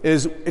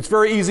is it's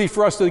very easy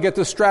for us to get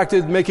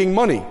distracted making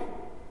money,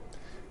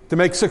 to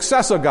make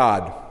success a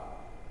God.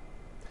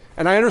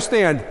 And I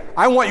understand,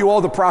 I want you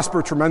all to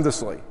prosper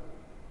tremendously.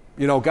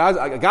 You know,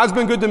 God's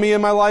been good to me in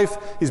my life.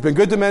 He's been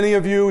good to many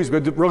of you. He's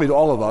good to, really to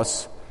all of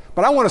us.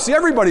 But I want to see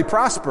everybody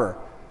prosper,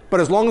 but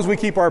as long as we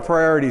keep our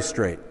priorities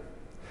straight.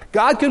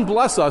 God can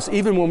bless us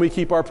even when we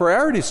keep our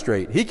priorities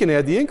straight. He can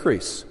add the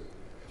increase.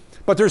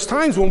 But there's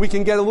times when we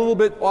can get a little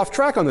bit off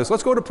track on this.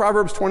 Let's go to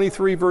Proverbs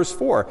 23, verse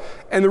 4.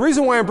 And the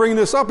reason why I'm bringing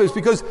this up is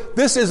because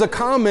this is a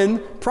common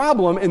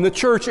problem in the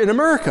church in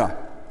America,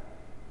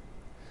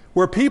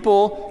 where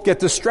people get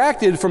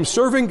distracted from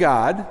serving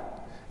God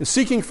and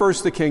seeking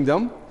first the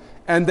kingdom,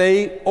 and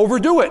they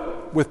overdo it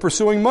with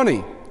pursuing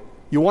money.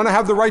 You want to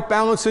have the right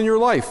balance in your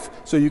life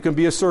so you can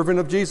be a servant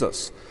of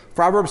Jesus.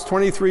 Proverbs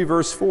 23,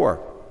 verse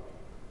 4.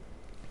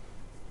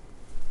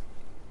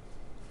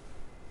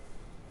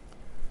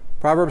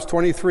 Proverbs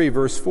 23,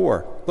 verse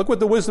 4. Look what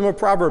the wisdom of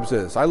Proverbs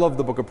is. I love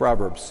the book of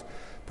Proverbs.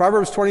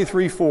 Proverbs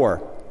 23,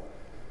 4.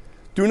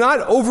 Do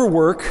not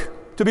overwork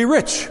to be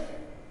rich.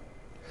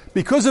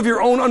 Because of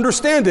your own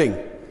understanding,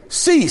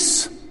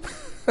 cease.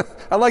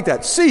 I like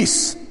that.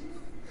 Cease.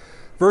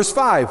 Verse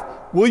 5.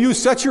 Will you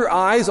set your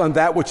eyes on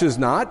that which is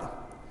not?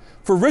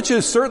 For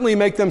riches certainly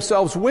make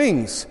themselves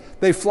wings.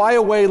 They fly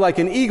away like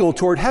an eagle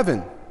toward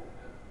heaven.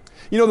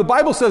 You know, the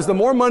Bible says the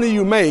more money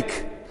you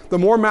make, the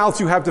more mouths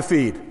you have to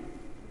feed.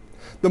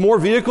 The more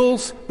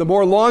vehicles, the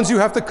more lawns you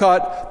have to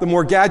cut, the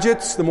more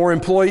gadgets, the more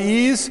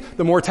employees,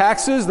 the more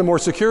taxes, the more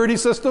security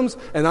systems,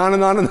 and on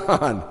and on and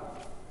on.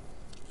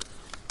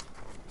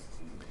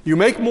 You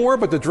make more,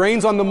 but the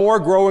drains on the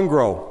more grow and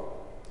grow.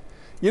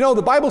 You know,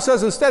 the Bible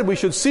says instead we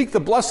should seek the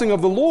blessing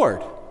of the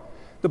Lord.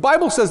 The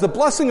Bible says the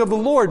blessing of the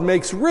Lord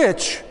makes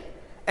rich,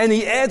 and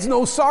He adds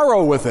no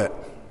sorrow with it.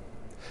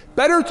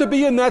 Better to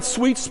be in that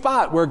sweet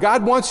spot where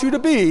God wants you to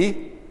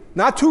be,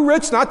 not too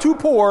rich, not too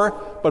poor,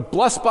 but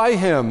blessed by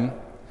Him,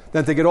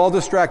 than to get all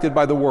distracted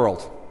by the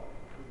world.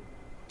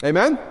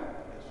 Amen?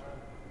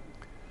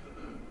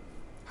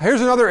 Here's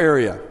another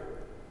area.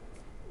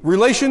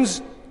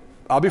 Relations,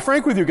 I'll be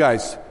frank with you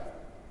guys.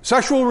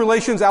 Sexual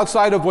relations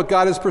outside of what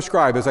God has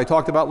prescribed, as I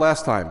talked about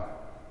last time.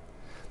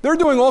 They're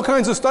doing all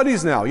kinds of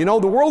studies now. You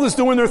know, the world is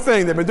doing their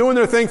thing. They've been doing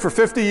their thing for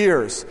 50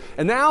 years.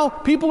 And now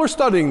people are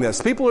studying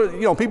this. People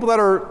that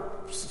are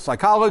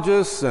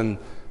psychologists and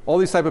all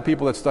these type of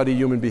people that study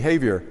human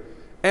behavior.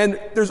 And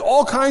there's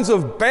all kinds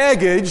of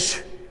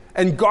baggage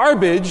and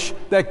garbage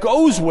that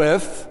goes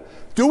with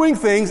doing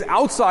things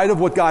outside of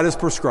what God has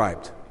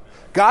prescribed.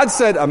 God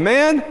said a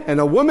man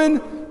and a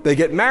woman, they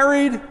get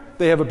married,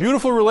 they have a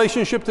beautiful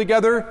relationship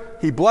together,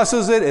 He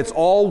blesses it, it's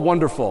all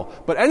wonderful.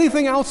 But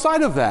anything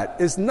outside of that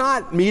is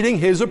not meeting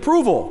His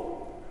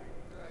approval.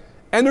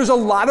 And there's a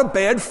lot of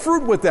bad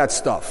fruit with that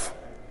stuff.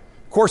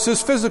 Of course,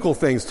 there's physical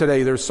things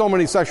today. There's so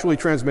many sexually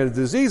transmitted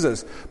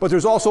diseases, but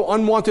there's also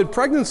unwanted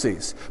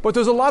pregnancies. But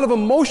there's a lot of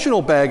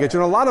emotional baggage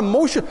and a lot of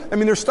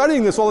they're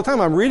studying this all the time.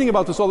 I'm reading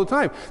about this all the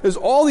time. There's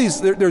all these,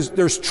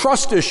 there's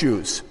trust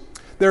issues.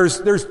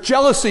 There's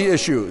jealousy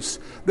issues.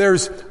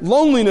 There's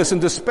loneliness and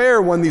despair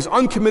when these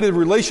uncommitted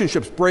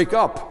relationships break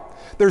up.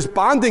 There's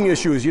bonding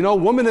issues. You know,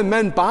 women and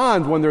men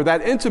bond when they're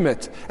that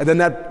intimate, and then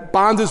that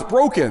bond is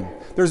broken.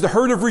 There's the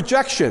hurt of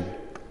rejection.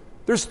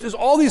 There's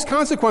all these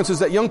consequences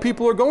that young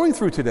people are going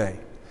through today.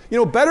 You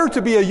know, better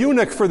to be a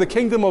eunuch for the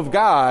kingdom of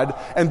God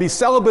and be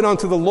celibate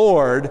unto the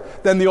Lord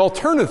than the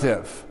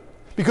alternative,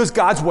 because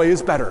God's way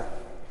is better.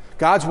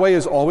 God's way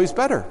is always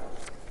better.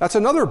 That's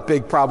another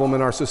big problem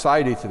in our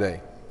society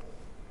today.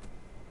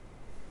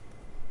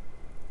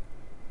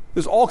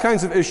 There's all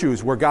kinds of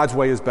issues where God's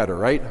way is better,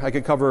 right? I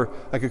could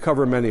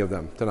cover many of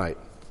them tonight.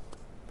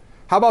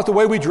 How about the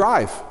way we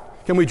drive?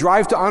 Can we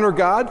drive to honor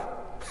God?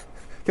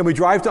 Can we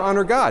drive to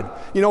honor God?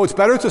 You know, it's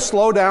better to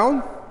slow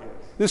down.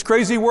 This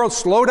crazy world,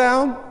 slow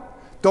down.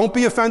 Don't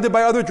be offended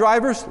by other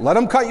drivers. Let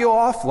them cut you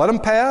off. Let them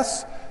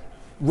pass.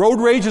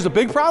 Road rage is a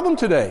big problem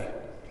today.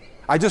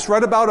 I just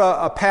read about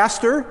a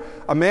pastor,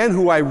 a man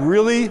who I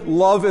really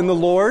love in the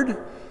Lord.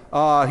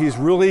 He's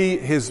really,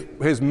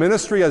 his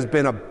ministry has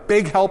been a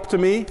big help to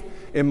me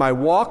in my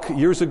walk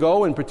years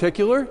ago in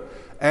particular.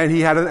 And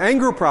he had an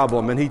anger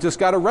problem, and he just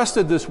got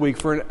arrested this week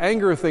for an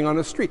anger thing on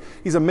the street.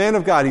 He's a man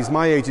of God. He's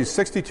my age. He's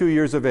 62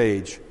 years of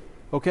age.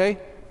 Okay?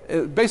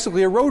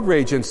 Basically a road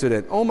rage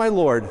incident. Oh, my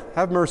Lord,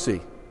 have mercy.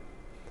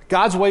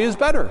 God's way is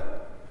better.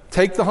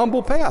 Take the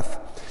humble path.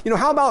 You know,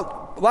 how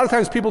about, a lot of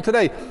times people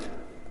today,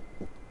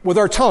 with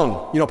our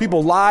tongue, you know,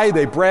 people lie,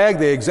 they brag,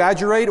 they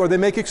exaggerate, or they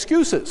make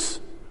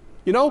excuses.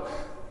 You know,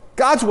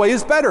 God's way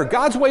is better.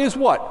 God's way is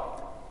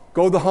what?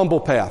 Go the humble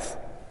path.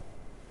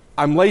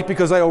 I'm late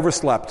because I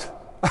overslept.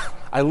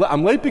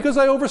 I'm late because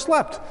I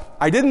overslept.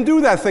 I didn't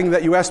do that thing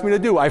that you asked me to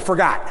do. I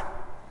forgot.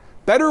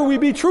 Better we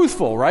be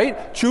truthful,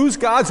 right? Choose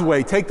God's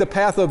way. Take the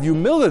path of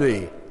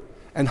humility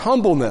and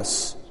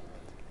humbleness.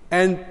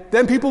 And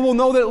then people will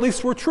know that at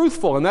least we're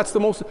truthful. And that's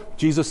the most,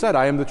 Jesus said,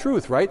 I am the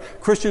truth, right?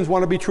 Christians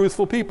want to be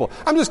truthful people.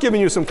 I'm just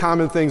giving you some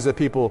common things that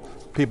people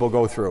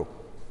go through.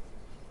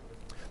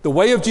 The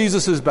way of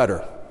Jesus is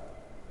better.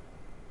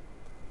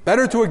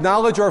 Better to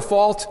acknowledge our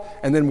fault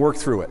and then work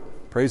through it.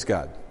 Praise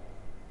God.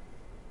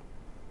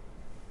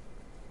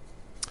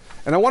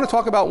 And I want to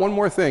talk about one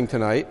more thing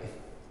tonight.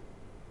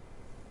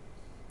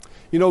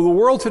 You know, the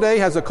world today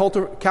has a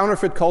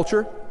counterfeit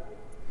culture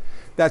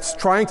that's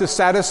trying to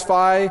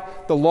satisfy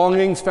the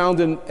longings found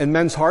in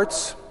men's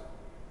hearts,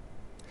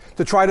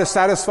 to try to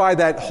satisfy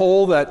that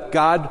hole that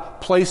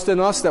God placed in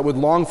us that would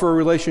long for a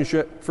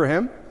relationship for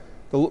Him.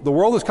 The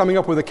world is coming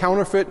up with a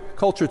counterfeit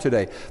culture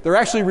today. They're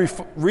actually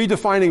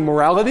redefining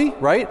morality,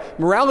 right?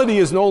 Morality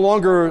is no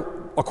longer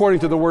according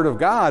to the Word of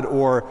God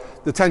or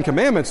the Ten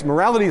Commandments.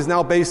 Morality is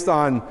now based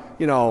on,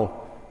 you know,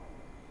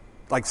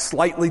 like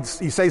slightly,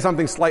 you say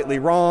something slightly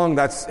wrong,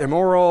 that's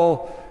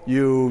immoral.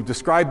 You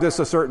describe this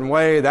a certain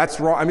way,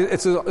 that's wrong. I mean,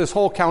 it's this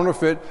whole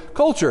counterfeit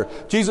culture.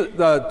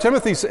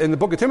 Timothy, in the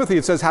book of Timothy,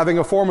 it says, having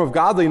a form of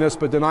godliness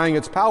but denying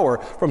its power,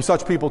 from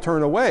such people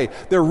turn away.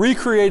 They're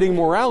recreating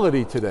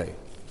morality today,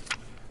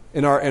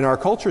 in our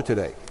culture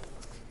today.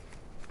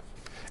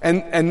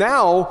 And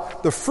now,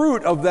 the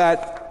fruit of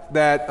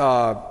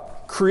that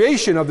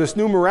creation of this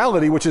new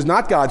morality, which is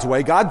not God's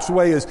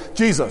way is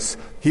Jesus.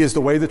 He is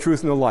the way, the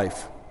truth, and the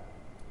life.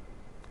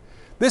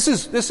 This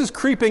is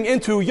creeping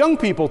into young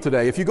people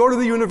today. If you go to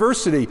the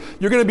university,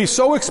 you're going to be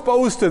so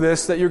exposed to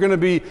this that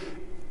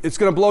it's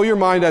going to blow your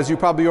mind, as you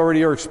probably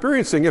already are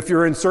experiencing if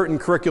you're in certain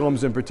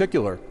curriculums in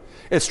particular.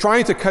 It's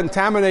trying to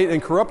contaminate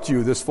and corrupt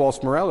you, this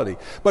false morality.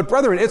 But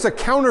brethren, it's a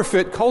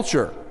counterfeit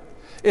culture.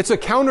 It's a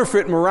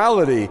counterfeit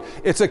morality.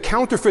 It's a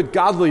counterfeit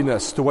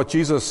godliness to what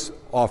Jesus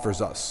offers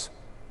us.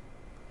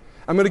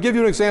 I'm going to give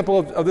you an example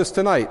of this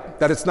tonight,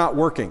 that it's not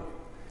working.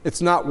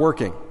 It's not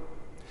working.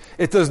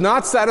 It does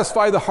not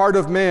satisfy the heart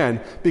of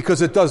man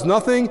because it does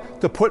nothing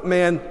to put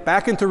man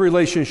back into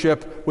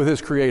relationship with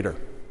his Creator.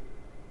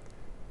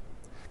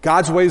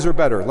 God's ways are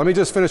better. Let me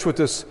just finish with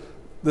this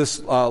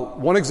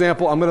one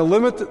example. I'm going to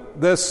limit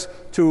this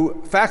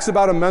to facts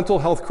about a mental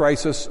health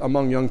crisis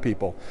among young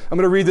people. I'm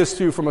going to read this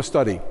to you from a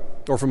study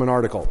or from an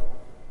article.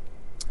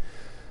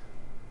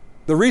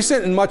 The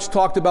recent and much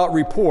talked about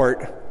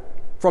report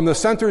from the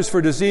Centers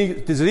for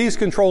Disease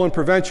Control and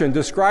Prevention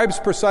describes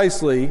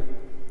precisely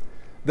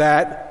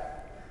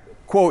that,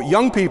 quote,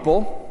 young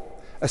people,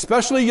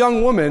 especially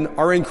young women,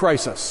 are in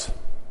crisis.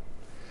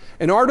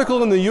 An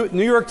article in the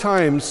New York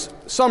Times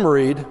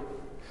summaried,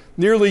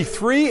 nearly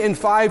 3 in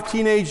 5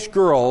 teenage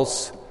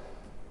girls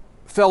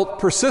felt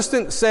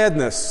persistent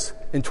sadness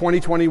in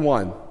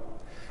 2021,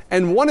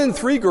 and 1 in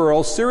 3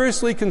 girls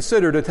seriously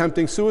considered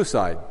attempting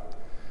suicide.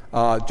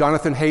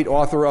 Jonathan Haidt,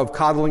 author of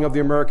Coddling of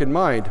the American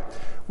Mind.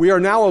 We are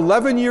now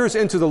 11 years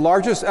into the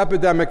largest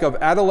epidemic of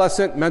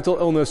adolescent mental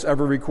illness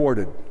ever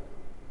recorded.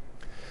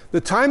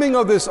 The timing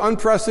of this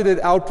unprecedented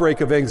outbreak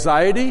of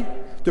anxiety,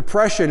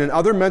 depression, and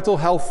other mental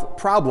health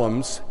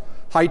problems,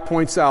 Haidt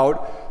points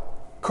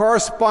out,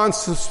 corresponds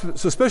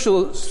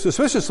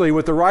suspiciously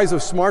with the rise of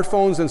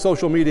smartphones and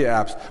social media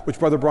apps, which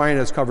Brother Brian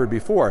has covered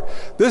before.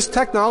 This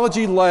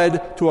technology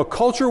led to a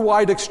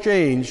culture-wide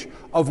exchange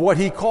of what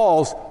he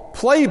calls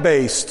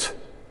play-based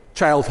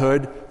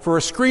childhood for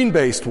a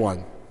screen-based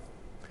one.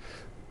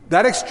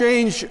 That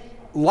exchange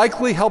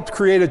likely helped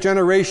create a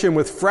generation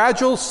with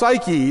fragile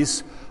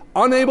psyches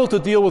unable to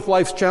deal with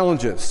life's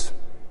challenges.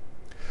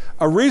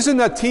 A reason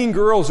that teen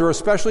girls are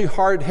especially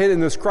hard hit in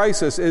this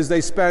crisis is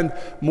they spend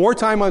more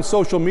time on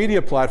social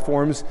media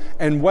platforms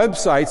and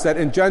websites that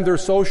engender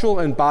social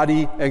and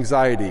body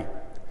anxiety.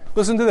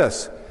 Listen to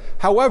this.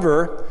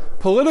 However,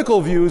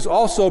 political views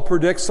also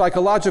predict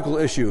psychological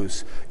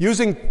issues.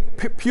 Using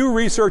Pew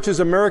Research's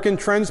American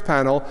Trends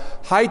panel,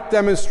 Haidt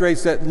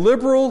demonstrates that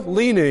liberal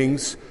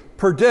leanings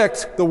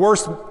predict the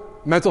worst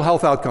mental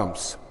health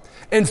outcomes.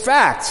 In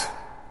fact,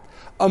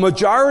 a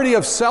majority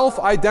of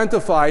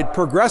self-identified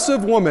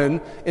progressive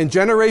women in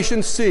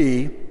Generation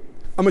C,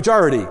 a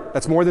majority,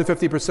 that's more than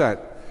 50%,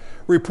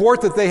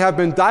 report that they have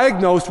been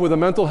diagnosed with a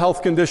mental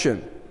health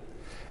condition.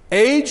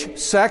 Age,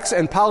 sex,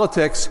 and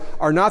politics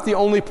are not the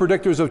only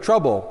predictors of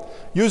trouble.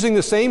 Using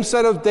the same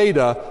set of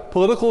data,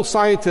 political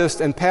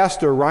scientist and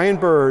pastor Ryan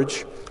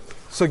Burge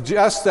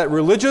suggests that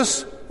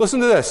religious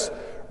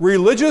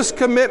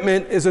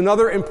commitment is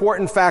another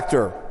important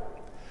factor.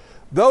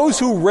 Those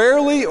who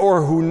rarely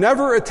or who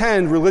never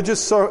attend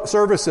religious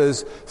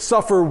services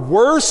suffer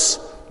worse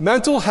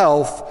mental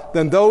health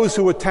than those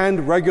who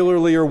attend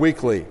regularly or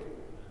weekly.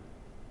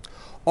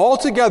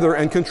 Altogether,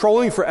 and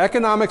controlling for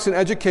economics and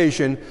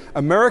education,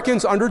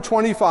 Americans under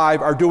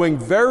 25 are doing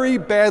very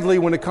badly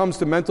when it comes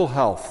to mental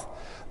health.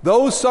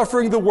 Those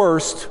suffering the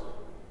worst,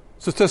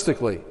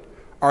 statistically,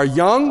 are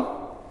young,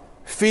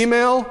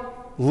 female,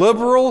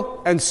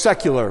 liberal, and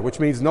secular, which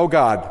means no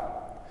God.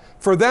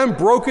 For them,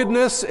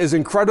 brokenness is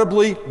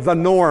incredibly the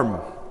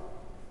norm.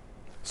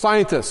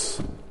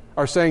 Scientists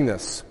are saying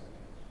this.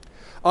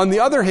 On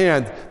the other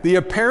hand, the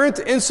apparent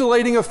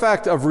insulating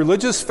effect of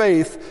religious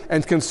faith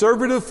and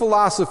conservative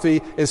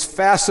philosophy is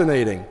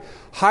fascinating.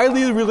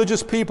 Highly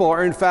religious people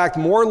are in fact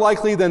more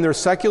likely than their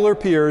secular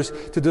peers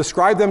to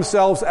describe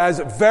themselves as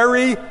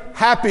very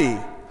happy.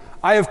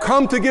 I have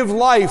come to give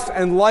life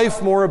and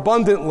life more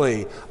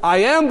abundantly. I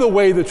am the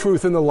way, the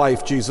truth, and the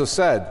life, Jesus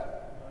said.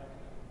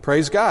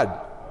 Praise God.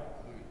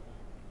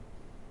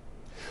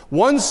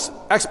 One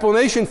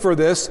explanation for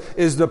this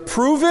is the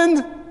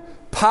proven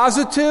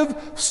positive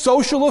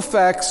social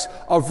effects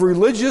of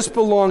religious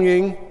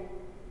belonging.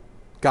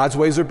 God's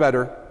ways are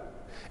better,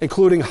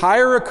 including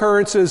higher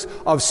occurrences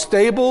of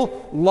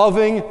stable,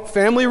 loving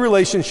family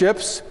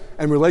relationships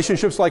and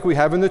relationships like we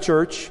have in the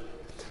church.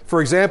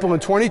 For example, in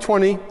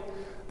 2020,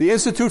 the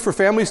Institute for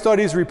Family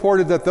Studies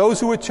reported that those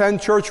who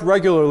attend church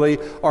regularly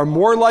are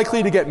more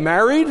likely to get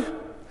married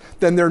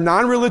than their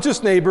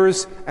non-religious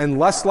neighbors and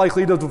less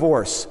likely to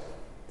divorce.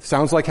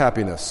 Sounds like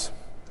happiness.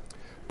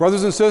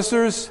 Brothers and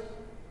sisters,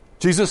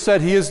 Jesus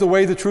said he is the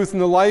way, the truth,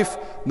 and the life.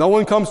 No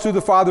one comes to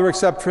the Father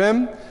except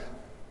him.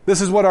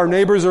 This is what our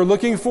neighbors are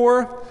looking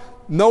for.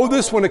 Know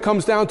this when it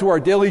comes down to our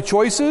daily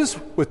choices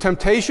with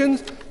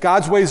temptations.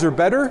 God's ways are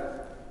better.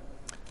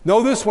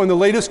 Know this when the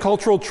latest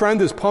cultural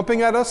trend is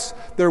pumping at us.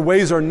 Their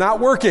ways are not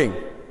working.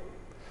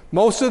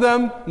 Most of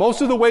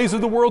the ways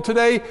of the world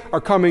today are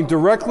coming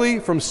directly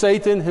from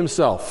Satan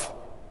himself.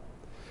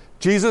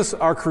 Jesus,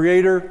 our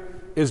Creator,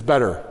 is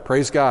better.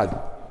 Praise God.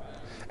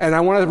 And I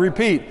want to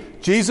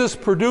repeat, Jesus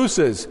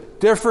produces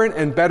different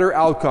and better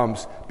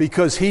outcomes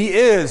because he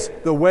is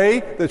the way,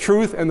 the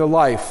truth, and the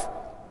life.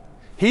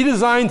 He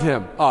designed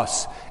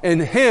us. In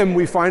him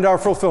we find our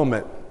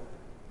fulfillment.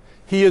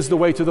 He is the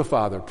way to the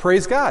Father.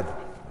 Praise God.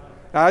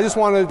 Now, I just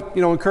want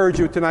to encourage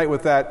you tonight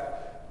with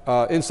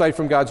that insight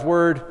from God's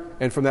Word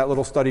and from that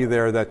little study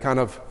there that kind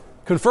of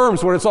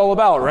confirms what it's all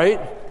about, right?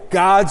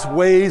 God's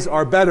ways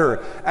are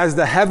better. As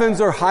the heavens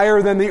are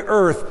higher than the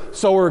earth,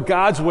 so are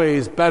God's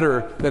ways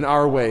better than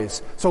our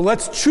ways. So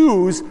let's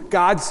choose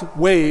God's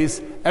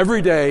ways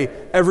every day,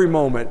 every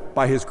moment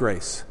by his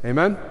grace.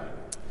 Amen?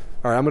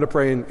 All right, I'm going to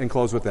pray and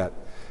close with that.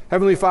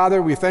 Heavenly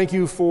Father, we thank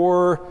you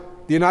for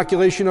the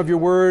inoculation of your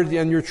word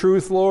and your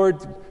truth, Lord.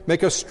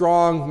 Make us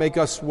strong. Make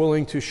us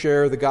willing to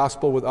share the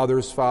gospel with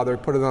others, Father.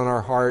 Put it on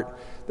our heart.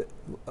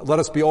 Let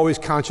us be always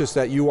conscious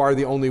that you are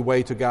the only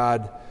way to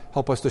God.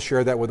 Help us to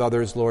share that with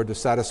others, Lord, to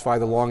satisfy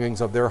the longings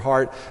of their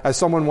heart. As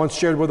someone once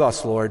shared with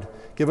us, Lord,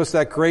 give us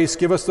that grace.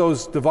 Give us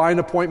those divine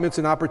appointments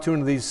and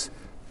opportunities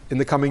in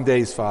the coming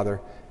days, Father.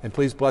 And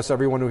please bless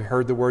everyone who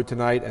heard the word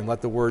tonight and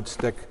let the word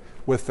stick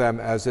with them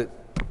as it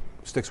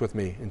sticks with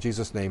me. In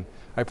Jesus' name,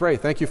 I pray.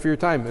 Thank you for your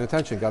time and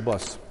attention. God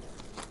bless.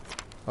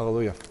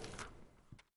 Hallelujah.